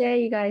 have a good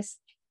day, you guys.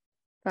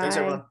 Bye. Thanks,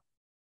 everyone.